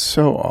 It's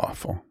so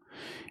awful.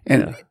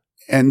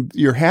 And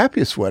your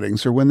happiest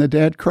weddings are when the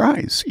dad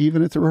cries.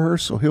 Even at the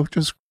rehearsal, he'll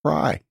just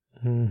cry.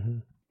 Mm-hmm.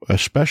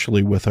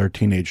 Especially with our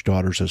teenage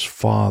daughters as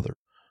father.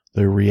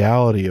 The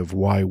reality of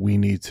why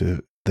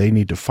they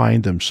need to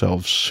find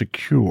themselves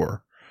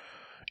secure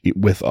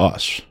with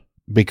us.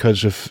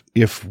 Because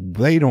if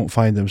they don't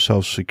find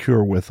themselves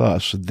secure with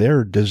us,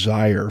 their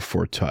desire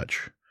for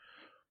touch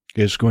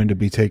is going to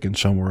be taken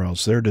somewhere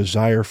else. Their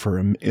desire for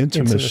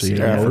intimacy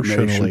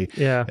emotionally,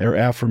 their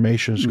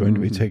affirmation is going to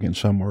be taken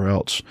somewhere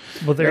else.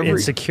 Well, their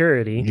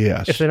insecurity.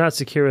 Yes. If they're not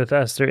secure with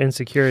us, their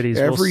insecurities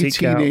will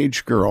seek out. Every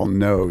teenage girl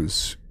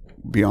knows,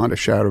 beyond a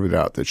shadow of a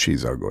doubt, that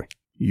she's ugly.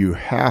 You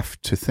have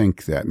to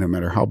think that no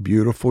matter how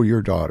beautiful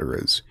your daughter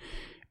is,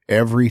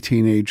 every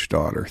teenage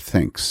daughter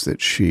thinks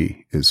that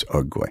she is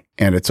ugly.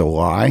 And it's a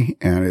lie,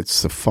 and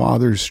it's the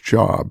father's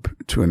job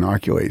to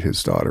inoculate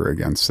his daughter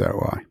against that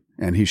lie.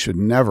 And he should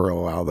never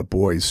allow the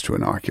boys to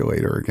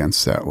inoculate her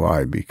against that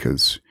lie,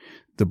 because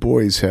the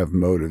boys have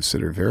motives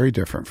that are very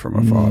different from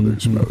a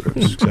father's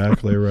motives.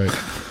 Exactly right.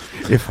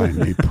 If I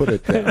may put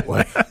it that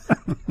way.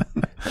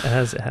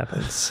 As it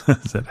happens.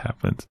 As it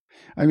happens.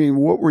 I mean,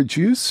 what would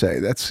you say?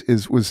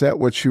 Was that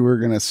what you were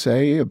going to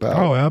say about?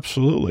 Oh,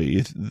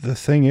 absolutely. The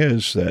thing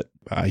is that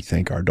I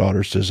think our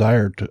daughters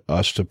desire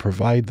us to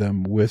provide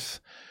them with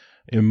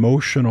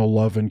emotional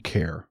love and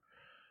care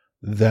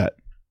that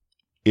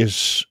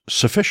is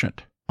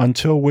sufficient,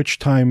 until which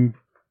time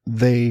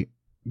they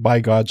by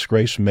God's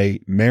grace, may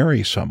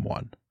marry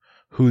someone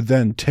who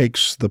then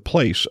takes the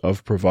place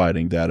of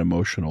providing that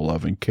emotional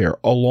love and care,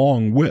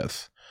 along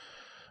with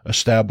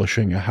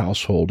establishing a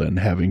household and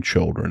having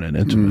children and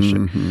intimacy.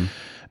 Mm-hmm.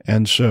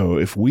 And so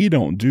if we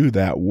don't do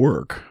that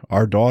work,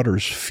 our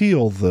daughters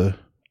feel the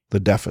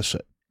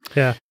deficit.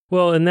 Yeah.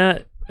 Well, and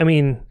that, I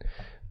mean,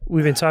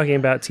 we've been talking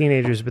about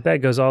teenagers, but that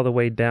goes all the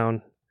way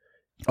down.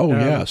 Oh,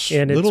 yes.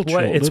 And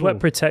it's what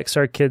protects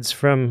our kids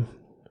from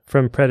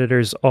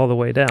predators all the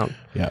way down.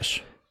 Yes.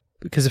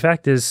 Because the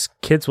fact is,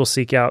 kids will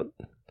seek out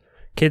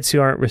kids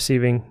who aren't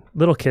receiving,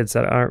 little kids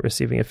that aren't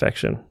receiving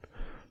affection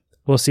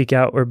will seek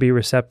out or be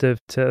receptive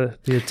to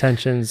the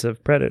attentions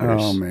of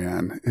predators. Oh,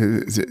 man.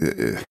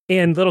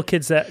 And little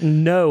kids that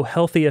know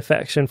healthy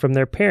affection from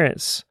their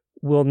parents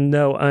will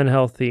know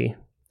unhealthy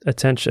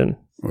attention.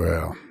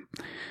 Well,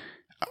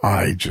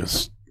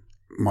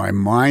 my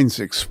mind's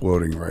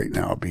exploding right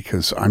now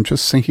because I'm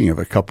just thinking of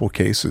a couple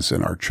cases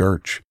in our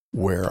church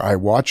where I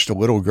watched a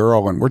little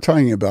girl, and we're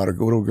talking about a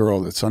little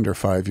girl that's under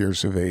 5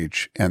 years of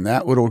age, and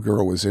that little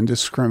girl was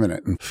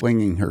indiscriminate in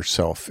flinging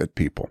herself at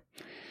people.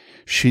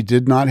 She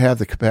did not have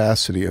the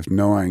capacity of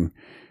knowing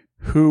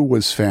who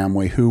was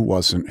family, who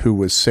wasn't, who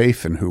was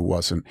safe and who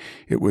wasn't.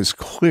 It was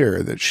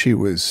clear that she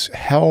was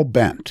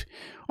hell-bent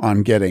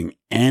on getting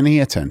any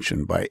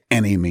attention by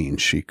any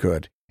means she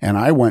could. And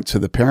I went to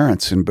the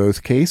parents in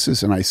both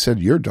cases, and I said,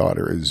 your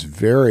daughter is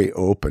very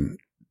open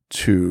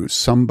to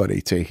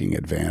somebody taking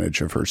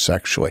advantage of her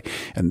sexually.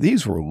 And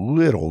these were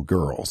little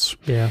girls.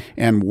 Yeah.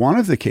 And one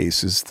of the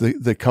cases,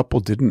 the couple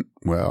didn't,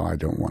 well, I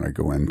don't want to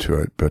go into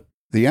it, but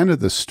the end of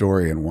the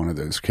story in one of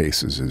those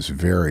cases is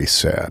very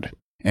sad.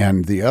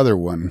 And the other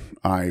one,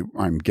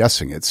 I'm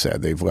guessing it's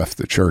sad. They've left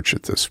the church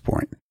at this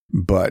point.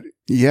 But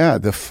yeah,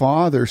 the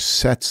father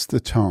sets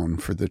the tone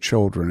for the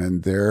children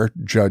and their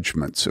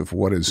judgments of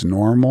what is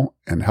normal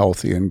and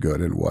healthy and good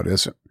and what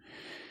isn't.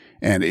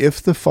 And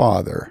if the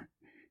father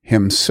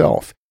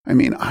himself, I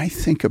mean, I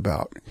think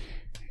about,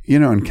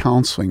 in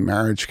counseling,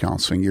 marriage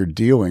counseling, you're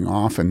dealing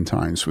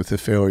oftentimes with the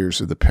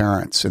failures of the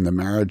parents in the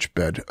marriage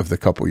bed of the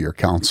couple you're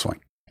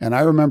counseling. And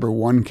I remember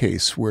one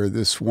case where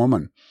this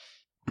woman,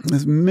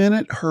 the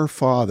minute her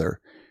father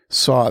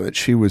saw that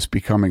she was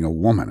becoming a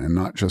woman and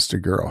not just a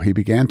girl, he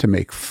began to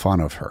make fun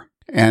of her.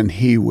 And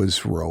he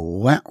was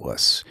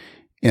relentless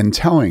in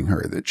telling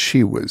her that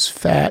she was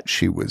fat,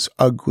 she was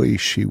ugly,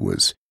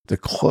 the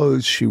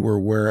clothes she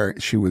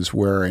was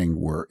wearing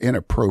were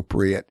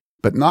inappropriate,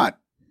 but not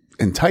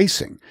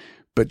enticing,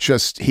 but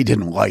just he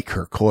didn't like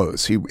her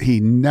clothes. He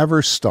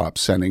never stopped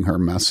sending her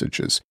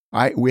messages.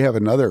 We have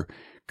another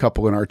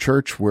couple in our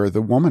church where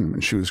the woman, when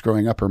she was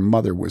growing up, her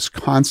mother was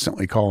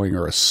constantly calling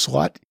her a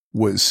slut,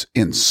 was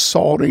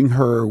insulting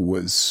her,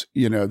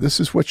 this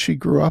is what she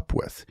grew up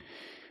with.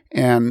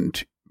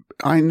 And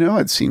I know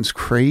it seems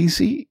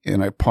crazy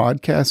in a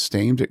podcast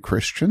aimed at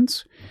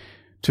Christians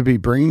to be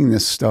bringing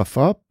this stuff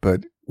up,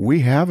 but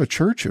we have a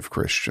church of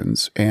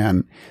Christians,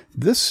 and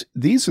these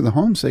are the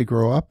homes they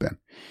grow up in.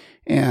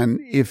 And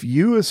if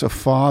you as a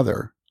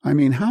father, I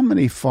mean, how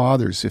many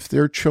fathers, if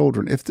their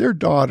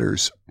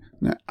daughters,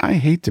 I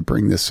hate to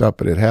bring this up,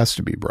 but it has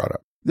to be brought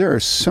up. There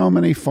are so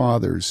many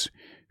fathers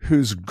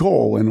whose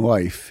goal in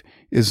life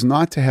is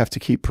not to have to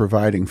keep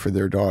providing for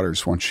their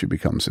daughters once she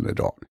becomes an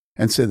adult.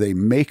 And so they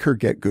make her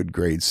get good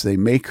grades. They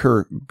make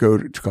her go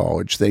to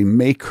college. They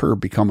make her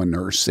become a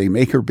nurse. They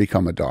make her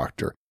become a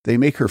doctor. They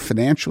make her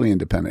financially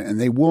independent, and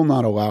they will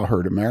not allow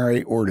her to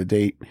marry or to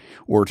date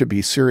or to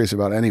be serious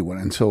about anyone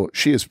until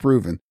she has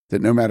proven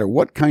that no matter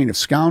what kind of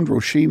scoundrel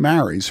she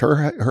marries,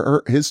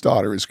 his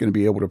daughter is going to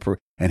be able to,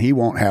 and he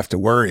won't have to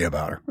worry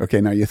about her. Okay,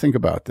 now you think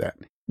about that.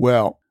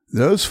 Well,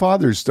 those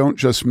fathers don't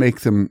just make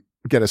them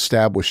get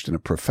established in a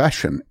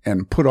profession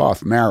and put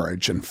off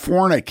marriage and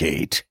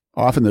fornicate.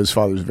 Often those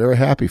fathers are very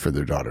happy for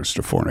their daughters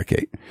to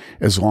fornicate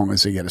as long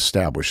as they get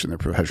established in their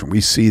profession.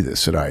 We see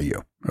this at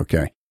IU,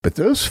 okay? But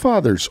those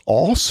fathers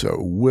also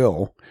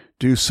will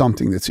do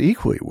something that's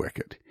equally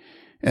wicked,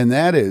 and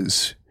that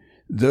is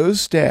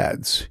those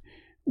dads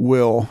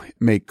will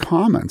make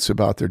comments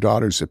about their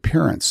daughter's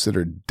appearance that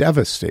are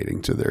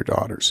devastating to their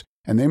daughters.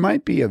 And they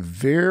might be a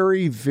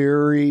very,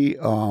 very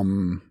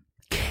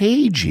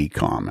cagey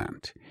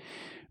comment.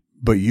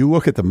 But you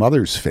look at the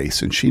mother's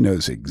face and she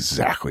knows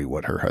exactly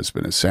what her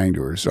husband is saying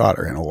to her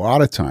daughter. And a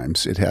lot of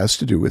times it has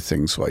to do with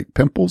things like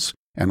pimples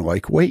and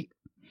like weight,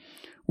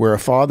 where a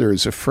father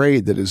is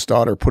afraid that his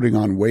daughter putting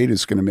on weight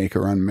is going to make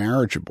her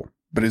unmarriageable.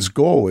 But his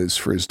goal is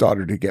for his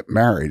daughter to get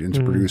married and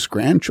to produce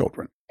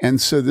grandchildren.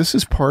 And so this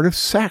is part of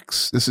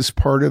sex. This is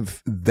part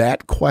of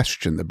that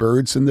question, the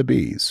birds and the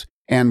bees.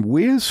 And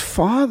we as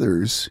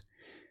fathers,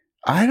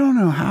 I don't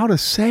know how to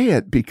say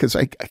it because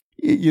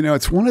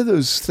it's one of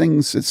those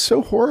things that's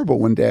so horrible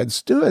when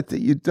dads do it that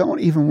you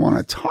don't even want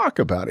to talk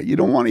about it. You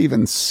don't want to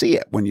even see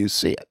it when you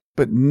see it.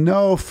 But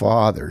no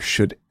father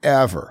should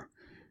ever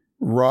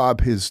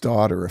rob his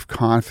daughter of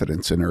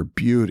confidence in her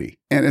beauty.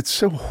 And it's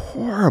so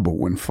horrible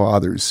when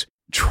fathers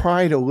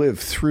try to live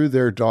through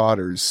their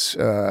daughters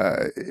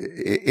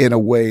in a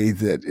way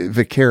that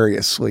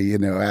vicariously,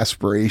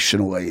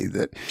 aspirationally,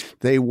 that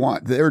they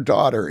want their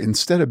daughter,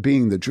 instead of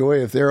being the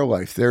joy of their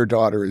life, their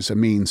daughter is a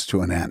means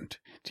to an end.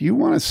 Do you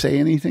want to say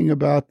anything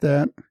about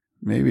that?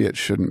 Maybe it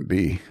shouldn't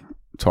be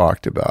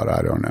talked about.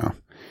 I don't know.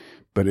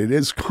 But it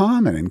is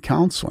common in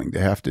counseling to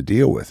have to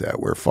deal with that,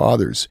 where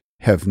fathers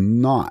have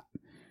not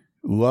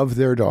loved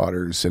their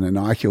daughters and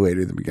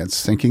inoculated them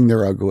against thinking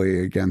they're ugly,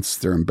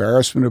 against their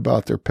embarrassment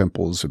about their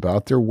pimples,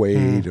 about their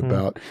weight,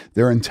 about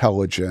their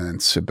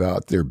intelligence,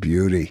 about their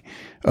beauty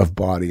of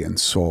body and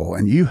soul.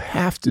 And you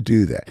have to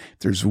do that. If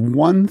there's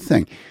one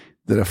thing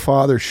that a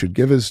father should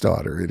give his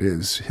daughter, it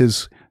is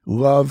his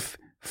love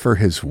for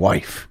his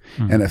wife.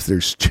 And if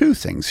there's two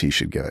things he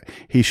should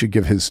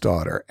give his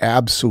daughter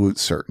absolute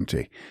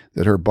certainty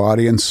that her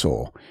body and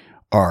soul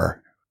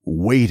are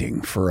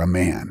waiting for a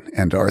man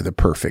and are the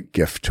perfect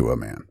gift to a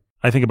man.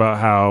 I think about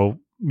how,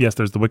 yes,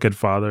 there's the wicked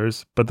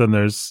fathers, but then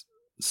there's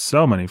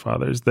so many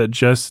fathers that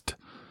just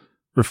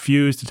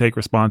refuse to take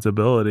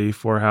responsibility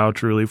for how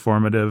truly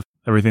formative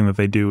everything that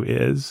they do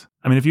is.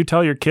 I mean, if you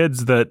tell your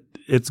kids that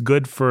it's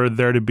good for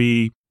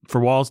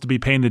walls to be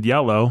painted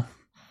yellow,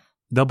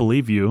 they'll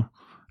believe you.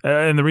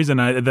 And the reason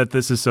that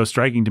this is so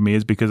striking to me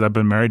is because I've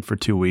been married for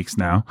 2 weeks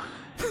now.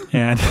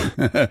 And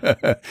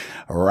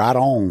right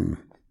on.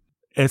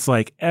 It's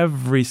like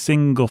every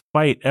single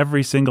fight,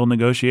 every single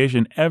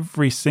negotiation,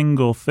 every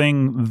single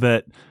thing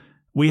that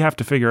we have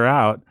to figure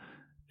out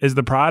is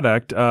the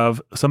product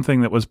of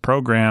something that was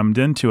programmed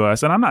into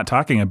us. And I'm not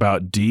talking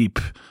about deep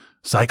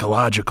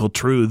psychological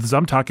truths.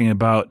 I'm talking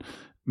about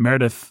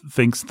Meredith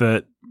thinks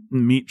that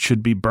meat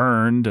should be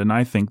burned, and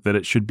I think that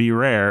it should be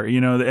rare.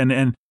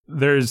 And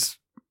there's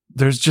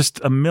just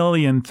a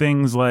million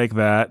things like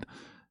that.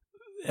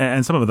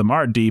 And some of them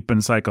are deep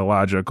and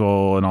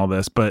psychological and all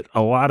this, but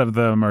a lot of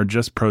them are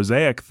just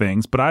prosaic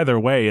things. But either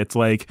way, it's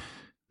like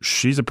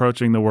she's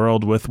approaching the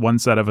world with one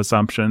set of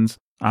assumptions.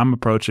 I'm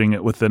approaching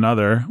it with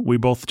another. We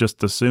both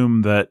just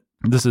assume that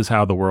this is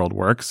how the world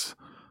works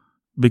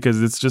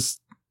because it's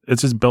just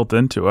built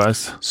into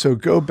us. So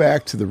go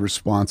back to the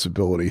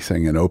responsibility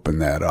thing and open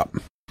that up.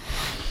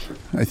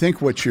 I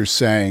think what you're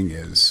saying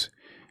is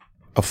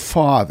a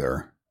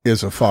father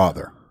is a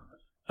father.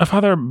 A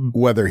father,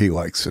 whether he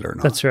likes it or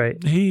not. That's right.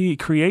 He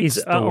creates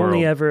He's the world.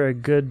 only ever a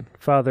good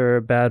father or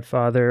a bad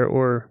father,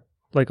 or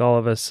like all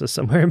of us,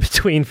 somewhere in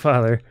between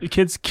father.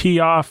 Kids key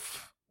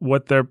off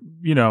what they're,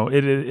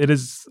 it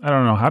is, I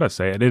don't know how to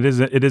say it.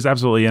 It is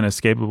absolutely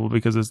inescapable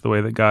because it's the way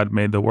that God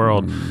made the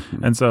world.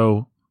 Mm-hmm. And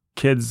so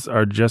kids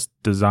are just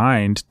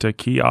designed to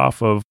key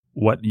off of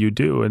what you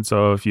do. And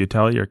so if you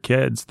tell your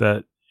kids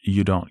that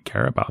you don't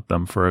care about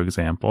them, for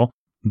example,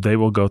 they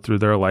will go through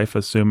their life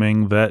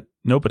assuming that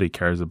nobody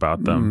cares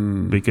about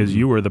them because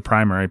you were the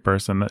primary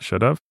person that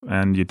should have,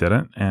 and you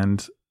didn't.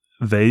 And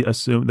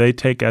they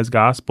take as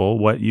gospel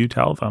what you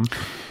tell them.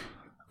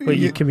 What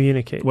you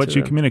communicate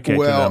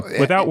to them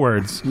without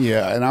words.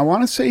 Yeah, and I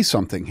want to say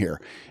something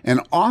here. An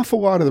awful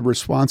lot of the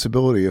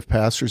responsibility of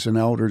pastors and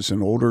elders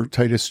and older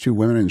Titus II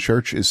women in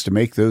church is to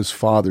make those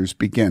fathers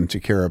begin to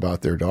care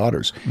about their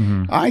daughters.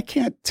 Mm-hmm. I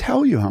can't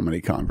tell you how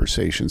many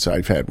conversations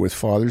I've had with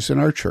fathers in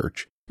our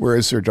church where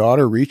as their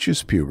daughter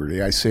reaches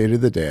puberty, I say to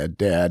the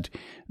dad,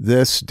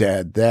 this,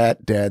 dad,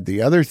 that, dad,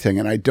 the other thing,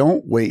 and I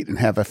don't wait and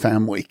have a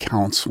family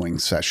counseling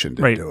session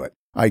to do it.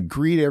 I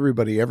greet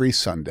everybody every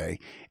Sunday,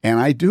 and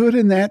I do it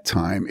in that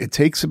time. It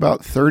takes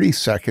about 30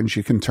 seconds.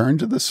 You can turn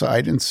to the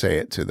side and say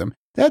it to them.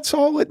 That's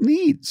all it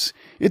needs.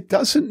 It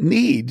doesn't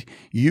need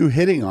you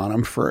hitting on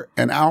him for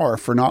an hour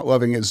for not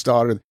loving his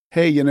daughter.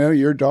 Hey,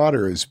 your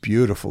daughter is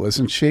beautiful,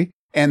 isn't she?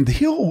 And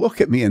he'll look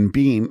at me and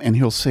beam, and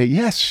he'll say,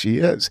 yes, she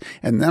is.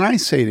 And then I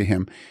say to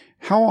him,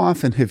 how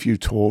often have you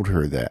told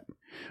her that?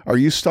 Are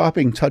you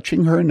stopping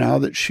touching her now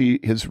that she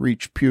has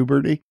reached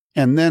puberty?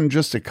 And then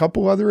just a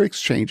couple other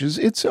exchanges,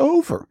 it's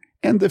over.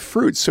 And the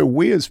fruit. So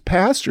we as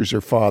pastors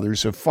are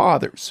fathers of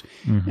fathers.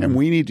 Mm-hmm. And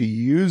we need to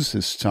use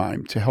this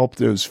time to help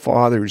those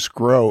fathers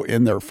grow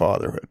in their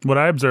fatherhood. What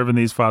I observe in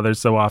these fathers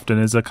so often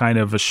is a kind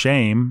of a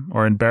shame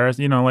or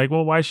embarrassment,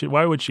 well,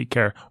 why would she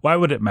care? Why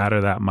would it matter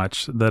that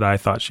much that I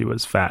thought she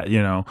was fat?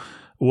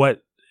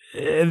 What,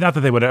 not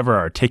that they would ever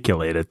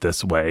articulate it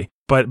this way,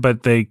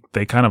 but they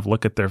kind of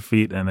look at their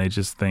feet and they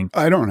just think,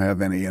 I don't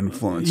have any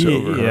influence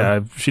over her.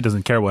 Yeah, she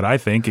doesn't care what I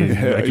think.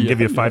 I can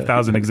give you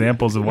 5,000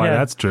 examples of why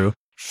that's true.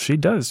 She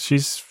does.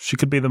 She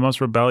could be the most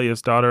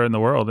rebellious daughter in the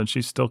world, and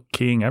she's still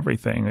keying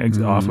everything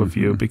off of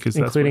you because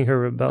including her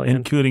rebellion.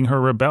 Including her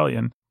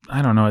rebellion.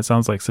 I don't know. It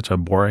sounds like such a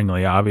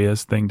boringly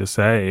obvious thing to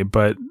say,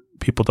 but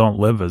people don't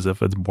live as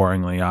if it's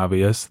boringly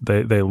obvious.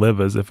 They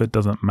live as if it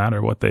doesn't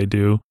matter what they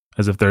do,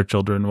 as if their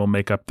children will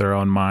make up their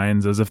own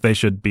minds, as if they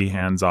should be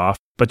hands off.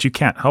 But you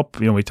can't help.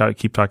 We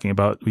keep saying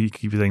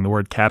the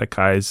word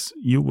catechize.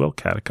 You will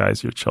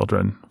catechize your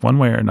children one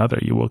way or another.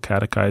 You will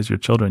catechize your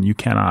children. You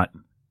cannot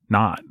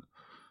not.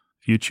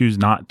 If you choose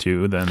not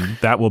to, then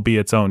that will be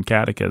its own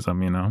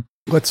catechism,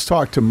 Let's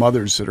talk to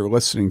mothers that are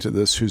listening to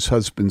this whose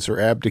husbands are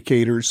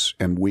abdicators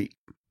and weak.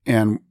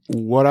 And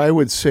what I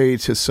would say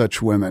to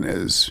such women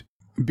is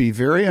be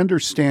very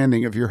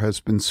understanding of your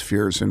husband's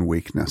fears and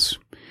weakness.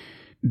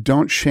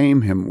 Don't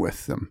shame him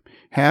with them.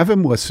 Have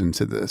him listen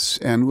to this.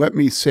 And let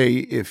me say,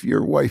 if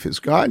your wife has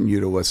gotten you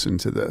to listen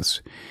to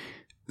this,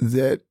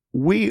 that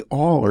we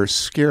all are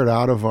scared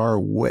out of our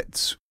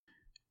wits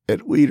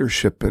at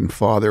leadership and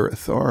father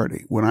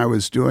authority. When I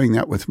was doing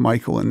that with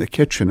Michael in the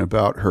kitchen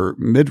about her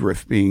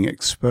midriff being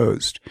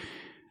exposed,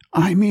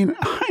 I mean,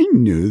 I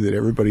knew that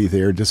everybody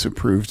there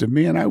disapproved of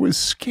me, and I was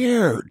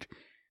scared.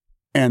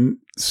 And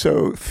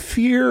so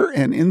fear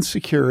and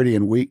insecurity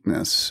and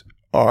weakness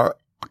are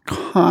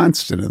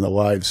constant in the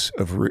lives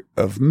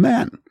of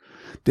men.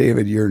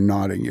 David, you're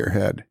nodding your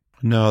head.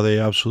 No, they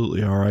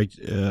absolutely are.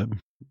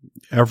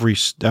 Every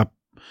step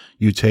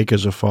you take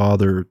as a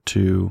father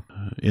to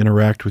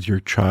interact with your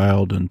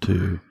child and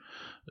to,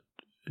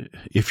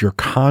 if you're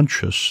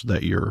conscious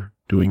that you're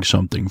doing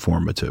something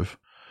formative,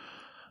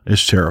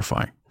 is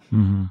terrifying.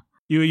 Mm-hmm.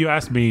 You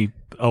asked me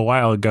a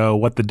while ago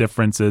what the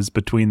difference is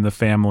between the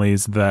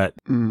families that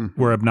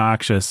were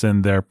obnoxious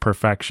in their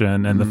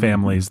perfection and the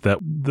families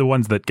the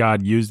ones that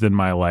God used in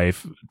my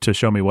life to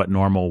show me what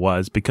normal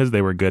was because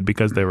they were good,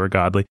 because they were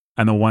godly,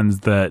 and the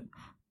ones that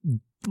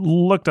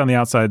looked on the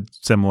outside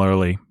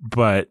similarly,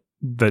 but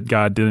that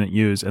God didn't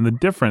use. And the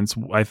difference,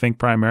 I think,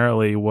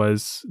 primarily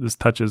was, this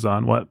touches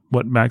on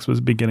what Max was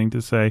beginning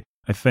to say,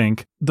 I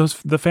think,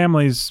 the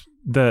families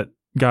that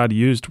God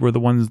used were the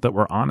ones that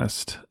were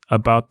honest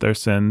about their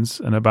sins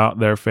and about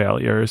their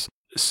failures.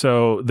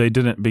 So they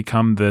didn't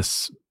become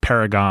this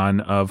paragon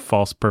of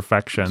false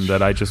perfection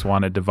that I just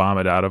wanted to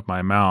vomit out of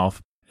my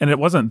mouth. And it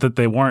wasn't that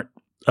they weren't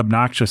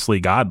obnoxiously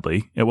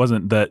godly. It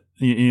wasn't that,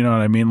 you know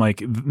what I mean?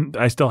 Like,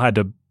 I still had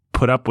to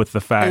put up with the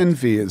fact.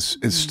 Envy is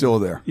still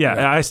there. Yeah,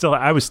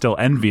 I was still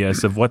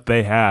envious of what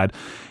they had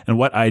and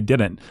what I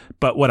didn't.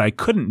 But what I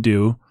couldn't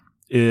do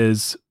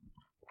is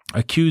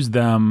accuse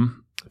them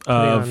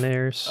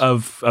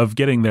of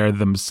getting there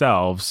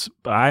themselves.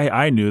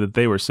 I knew that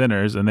they were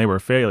sinners and they were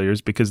failures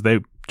because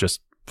they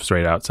just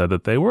straight out said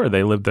that they were.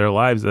 They lived their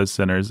lives as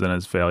sinners and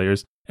as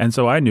failures. And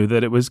so I knew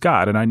that it was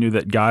God, and I knew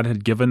that God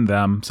had given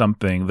them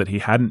something that he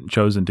hadn't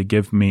chosen to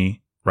give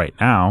me right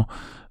now.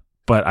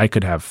 But I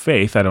could have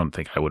faith. I don't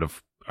think I would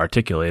have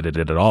articulated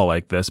it at all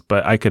like this,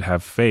 but I could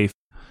have faith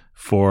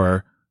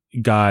for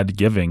God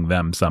giving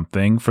them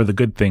something, for the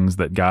good things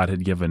that God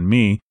had given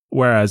me.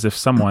 Whereas if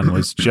someone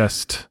was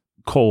just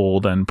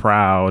cold and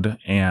proud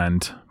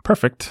and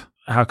perfect,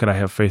 how could I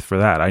have faith for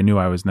that? I knew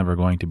I was never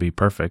going to be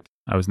perfect.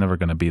 I was never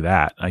going to be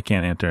that. I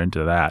can't enter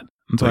into that.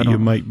 And so but you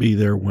might be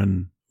there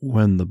when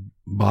the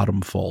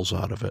bottom falls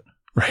out of it.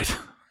 Right.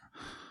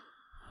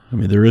 I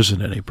mean, there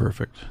isn't any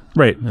perfect.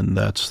 Right. And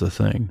that's the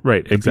thing.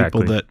 Right,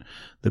 exactly.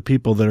 The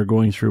people that are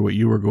going through what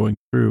you were going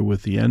through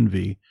with the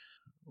envy,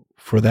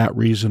 for that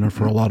reason or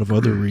for a lot of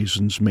other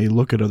reasons, may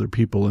look at other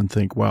people and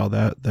think, wow,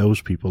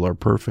 those people are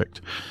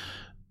perfect.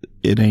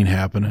 It ain't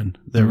happening.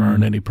 There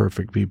aren't any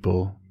perfect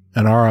people.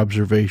 And our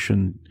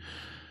observation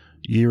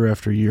year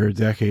after year,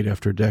 decade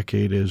after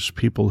decade, is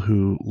people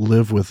who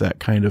live with that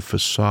kind of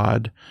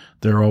facade,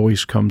 there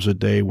always comes a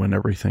day when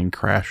everything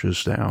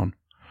crashes down.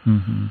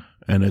 Mm-hmm.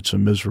 And it's a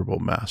miserable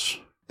mess.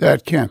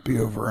 That can't be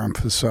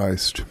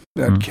overemphasized.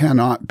 That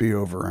cannot be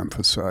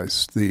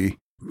overemphasized. The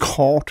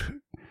cult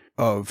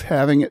of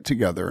having it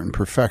together and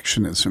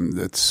perfectionism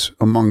that's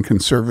among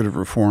conservative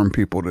Reformed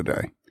people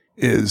today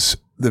is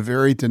the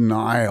very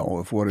denial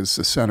of what is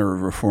the center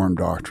of Reformed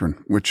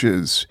doctrine, which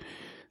is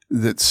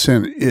that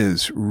sin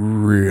is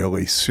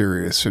really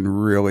serious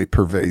and really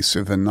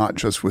pervasive, and not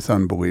just with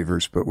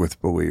unbelievers, but with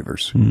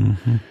believers.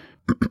 Mm-hmm.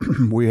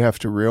 We have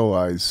to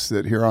realize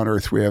that here on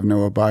earth we have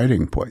no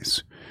abiding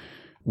place.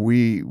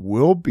 We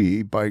will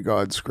be, by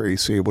God's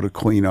grace, able to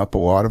clean up a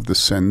lot of the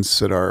sins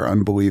that our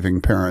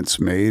unbelieving parents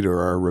made or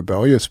our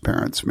rebellious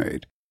parents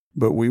made.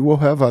 But we will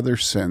have other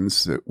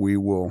sins that we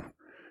will.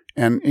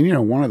 And you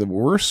know, one of the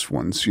worst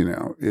ones, you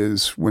know,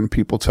 is when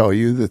people tell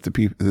you that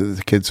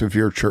the kids of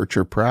your church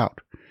are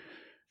proud.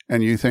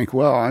 And you think,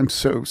 well, I'm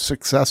so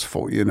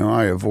successful. You know,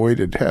 I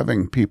avoided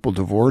having people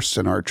divorced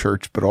in our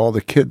church, but all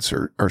the kids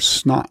are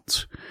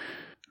snots.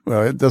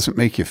 Well, it doesn't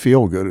make you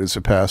feel good as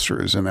a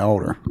pastor, as an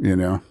elder, you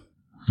know.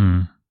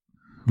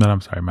 But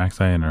I'm sorry,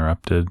 Max, I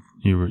interrupted.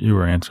 You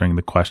were answering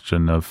the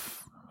question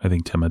of, I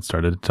think Tim had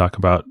started to talk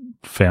about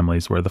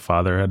families where the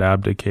father had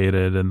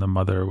abdicated and the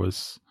mother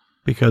was...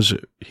 Because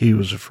he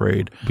was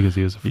afraid. Because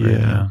he was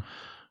afraid, yeah.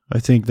 I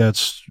think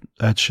that's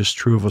just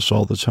true of us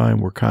all the time.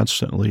 We're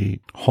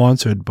constantly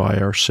haunted by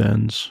our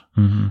sins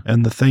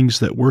and the things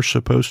that we're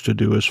supposed to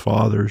do as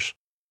fathers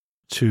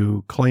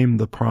to claim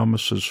the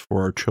promises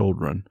for our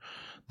children,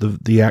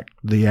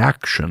 the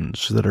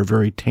actions that are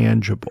very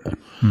tangible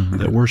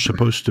that we're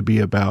supposed to be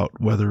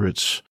about, whether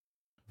it's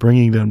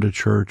bringing them to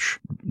church,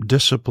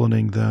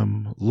 disciplining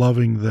them,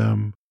 loving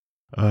them,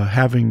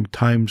 having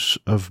times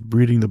of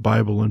reading the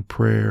Bible and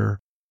prayer.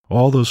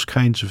 All those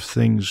kinds of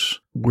things,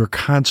 we're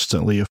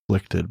constantly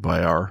afflicted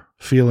by our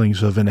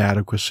feelings of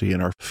inadequacy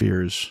and our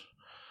fears.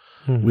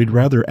 We'd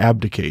rather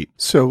abdicate.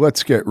 So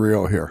let's get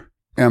real here.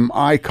 am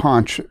I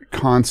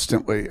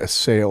constantly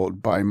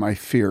assailed by my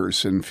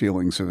fears and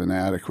feelings of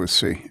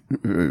inadequacy?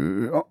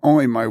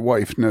 Only my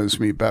wife knows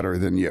me better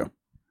than you.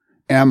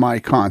 Am I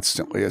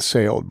constantly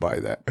assailed by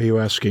that? Are you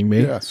asking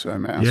me? Yes,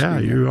 I'm asking Yeah,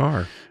 you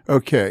are.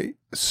 Okay,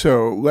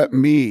 so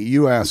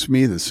you ask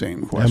me the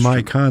same question. Am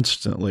I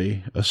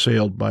constantly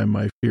assailed by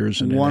my fears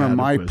and One of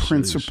my inadequacies?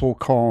 principal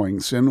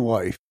callings in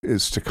life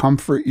is to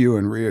comfort you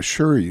and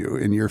reassure you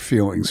in your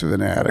feelings of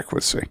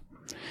inadequacy.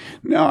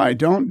 Now, I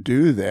don't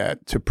do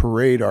that to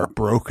parade our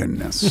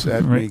brokenness.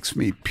 That makes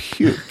me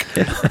puke.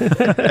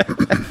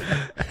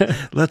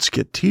 Let's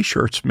get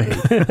T-shirts made.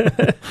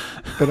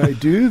 But I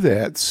do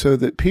that so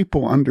that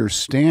people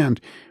understand.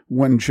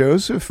 When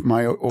Joseph,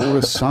 my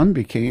oldest son,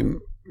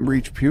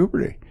 reached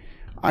puberty,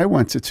 I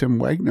went to Tim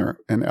Wegner,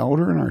 an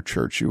elder in our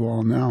church, you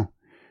all know,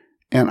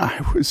 and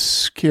I was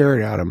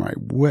scared out of my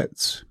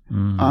wits.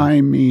 I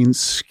mean,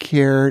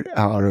 scared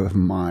out of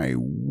my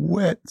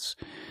wits.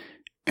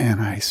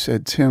 And I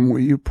said, Tim, will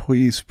you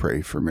please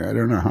pray for me? I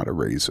don't know how to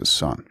raise a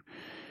son.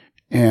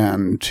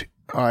 And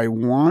I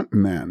want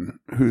men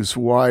whose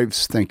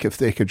wives think if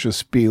they could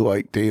just be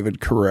like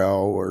David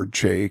Carell or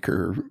Jake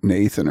or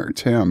Nathan or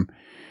Tim,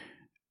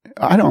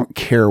 I don't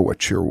care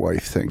what your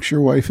wife thinks.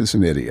 Your wife is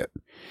an idiot.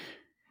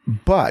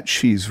 But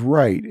she's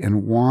right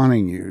in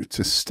wanting you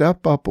to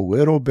step up a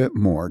little bit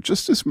more,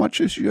 just as much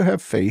as you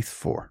have faith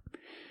for,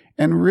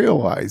 and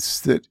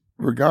realize that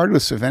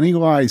regardless of any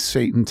lies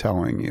Satan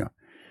telling you,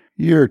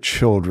 your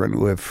children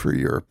live for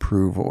your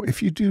approval.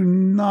 If you do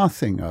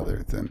nothing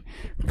other than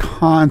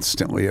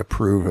constantly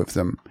approve of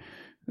them,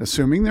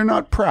 assuming they're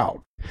not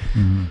proud,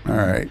 all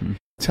right,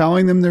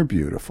 telling them they're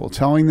beautiful,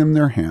 telling them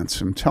they're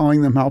handsome,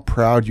 telling them how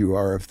proud you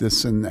are of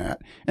this and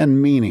that,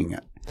 and meaning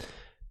it.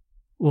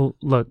 Well,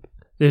 look,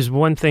 there's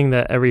one thing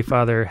that every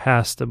father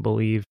has to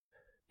believe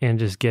and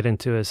just get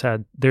into his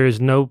head. There is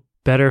no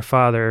better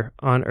father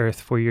on earth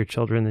for your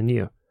children than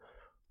you,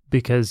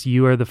 because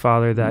you are the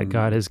father that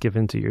God has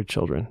given to your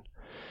children.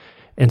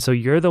 And so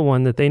you're the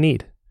one that they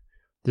need.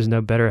 There's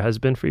no better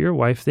husband for your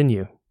wife than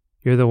you.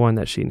 You're the one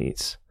that she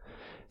needs.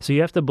 So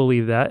you have to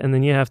believe that, and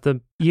then you have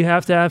to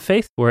have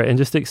faith for it and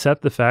just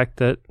accept the fact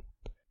that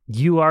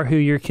you are who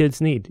your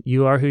kids need.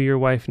 You are who your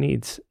wife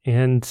needs.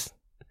 And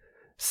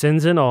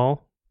sins and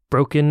all,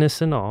 brokenness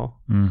and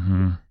all,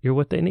 you're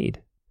what they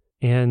need.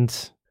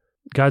 And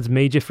God's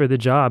made you for the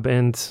job.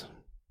 And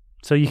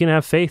so you can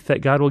have faith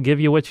that God will give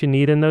you what you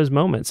need in those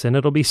moments. And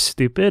it'll be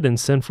stupid and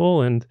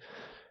sinful and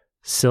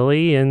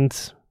silly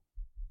and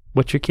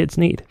what your kids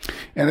need.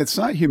 And it's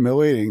not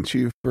humiliating to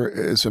you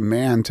as a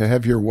man to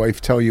have your wife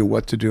tell you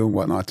what to do and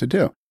what not to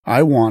do.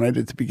 I wanted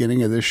at the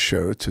beginning of this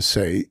show to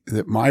say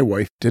that my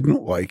wife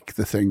didn't like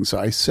the things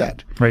I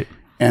said. Right.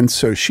 And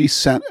so she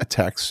sent a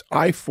text.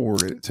 I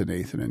forwarded it to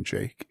Nathan and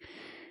Jake.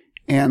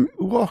 And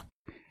look,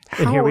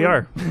 and here we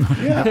are.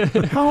 Yeah.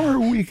 How are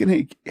we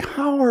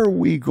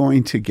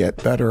going to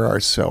get better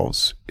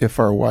ourselves if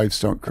our wives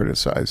don't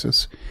criticize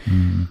us?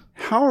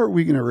 How are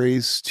we going to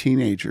raise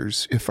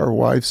teenagers if our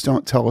wives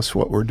don't tell us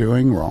what we're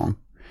doing wrong?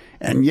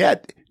 And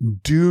yet,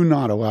 do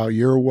not allow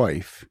your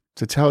wife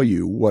to tell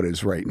you what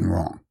is right and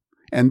wrong.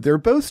 And they're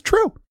both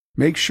true.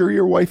 Make sure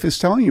your wife is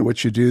telling you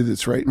what you do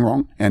that's right and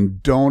wrong,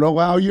 and don't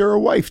allow your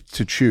wife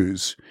to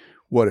choose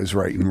what is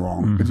right and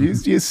wrong. But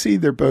you see,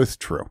 they're both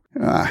true.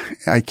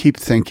 I keep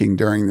thinking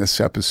during this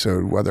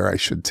episode whether I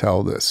should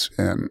tell this,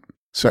 and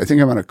so I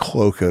think I'm going to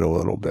cloak it a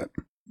little bit.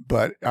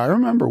 But I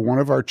remember one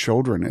of our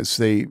children, as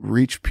they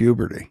reach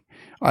puberty,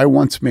 I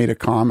once made a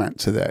comment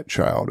to that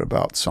child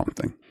about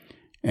something,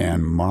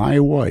 and my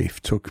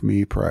wife took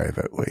me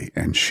privately,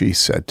 and she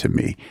said to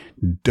me,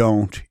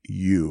 "Don't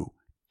you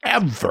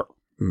ever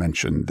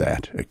mention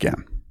that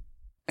again."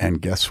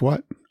 And guess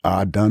what?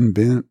 I done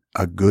been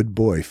a good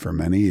boy for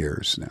many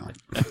years now.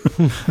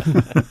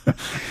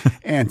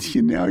 And,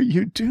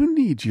 you do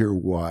need your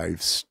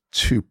wives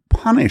to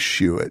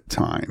punish you at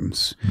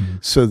times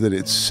so that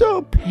it's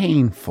so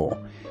painful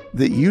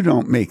that you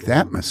don't make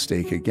that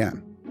mistake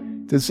again.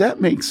 Does that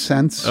make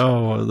sense?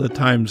 Oh, the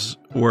times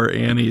where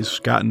Annie's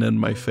gotten in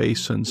my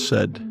face and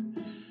said,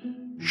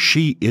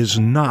 "She is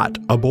not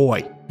a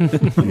boy."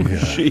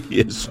 She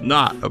is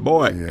not a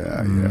boy.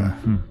 Yeah.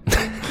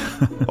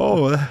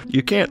 Oh,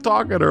 you can't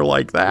talk at her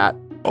like that.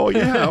 Oh,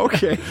 yeah,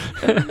 okay.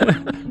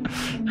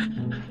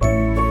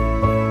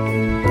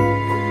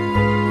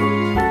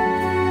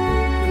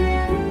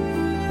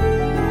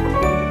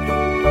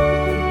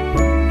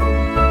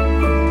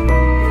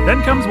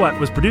 Then Comes What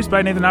was produced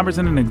by Nathan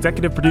Alberson and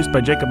executive produced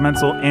by Jacob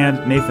Menzel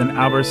and Nathan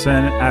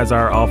Alberson, as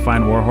are all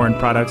fine Warhorn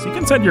products. You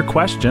can send your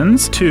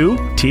questions to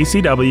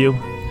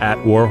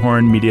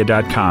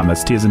tcw@warhornmedia.com.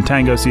 That's T as in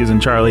Tango, C as in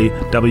Charlie,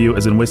 W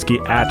as in Whiskey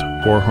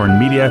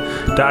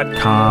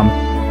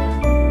 @warhornmedia.com.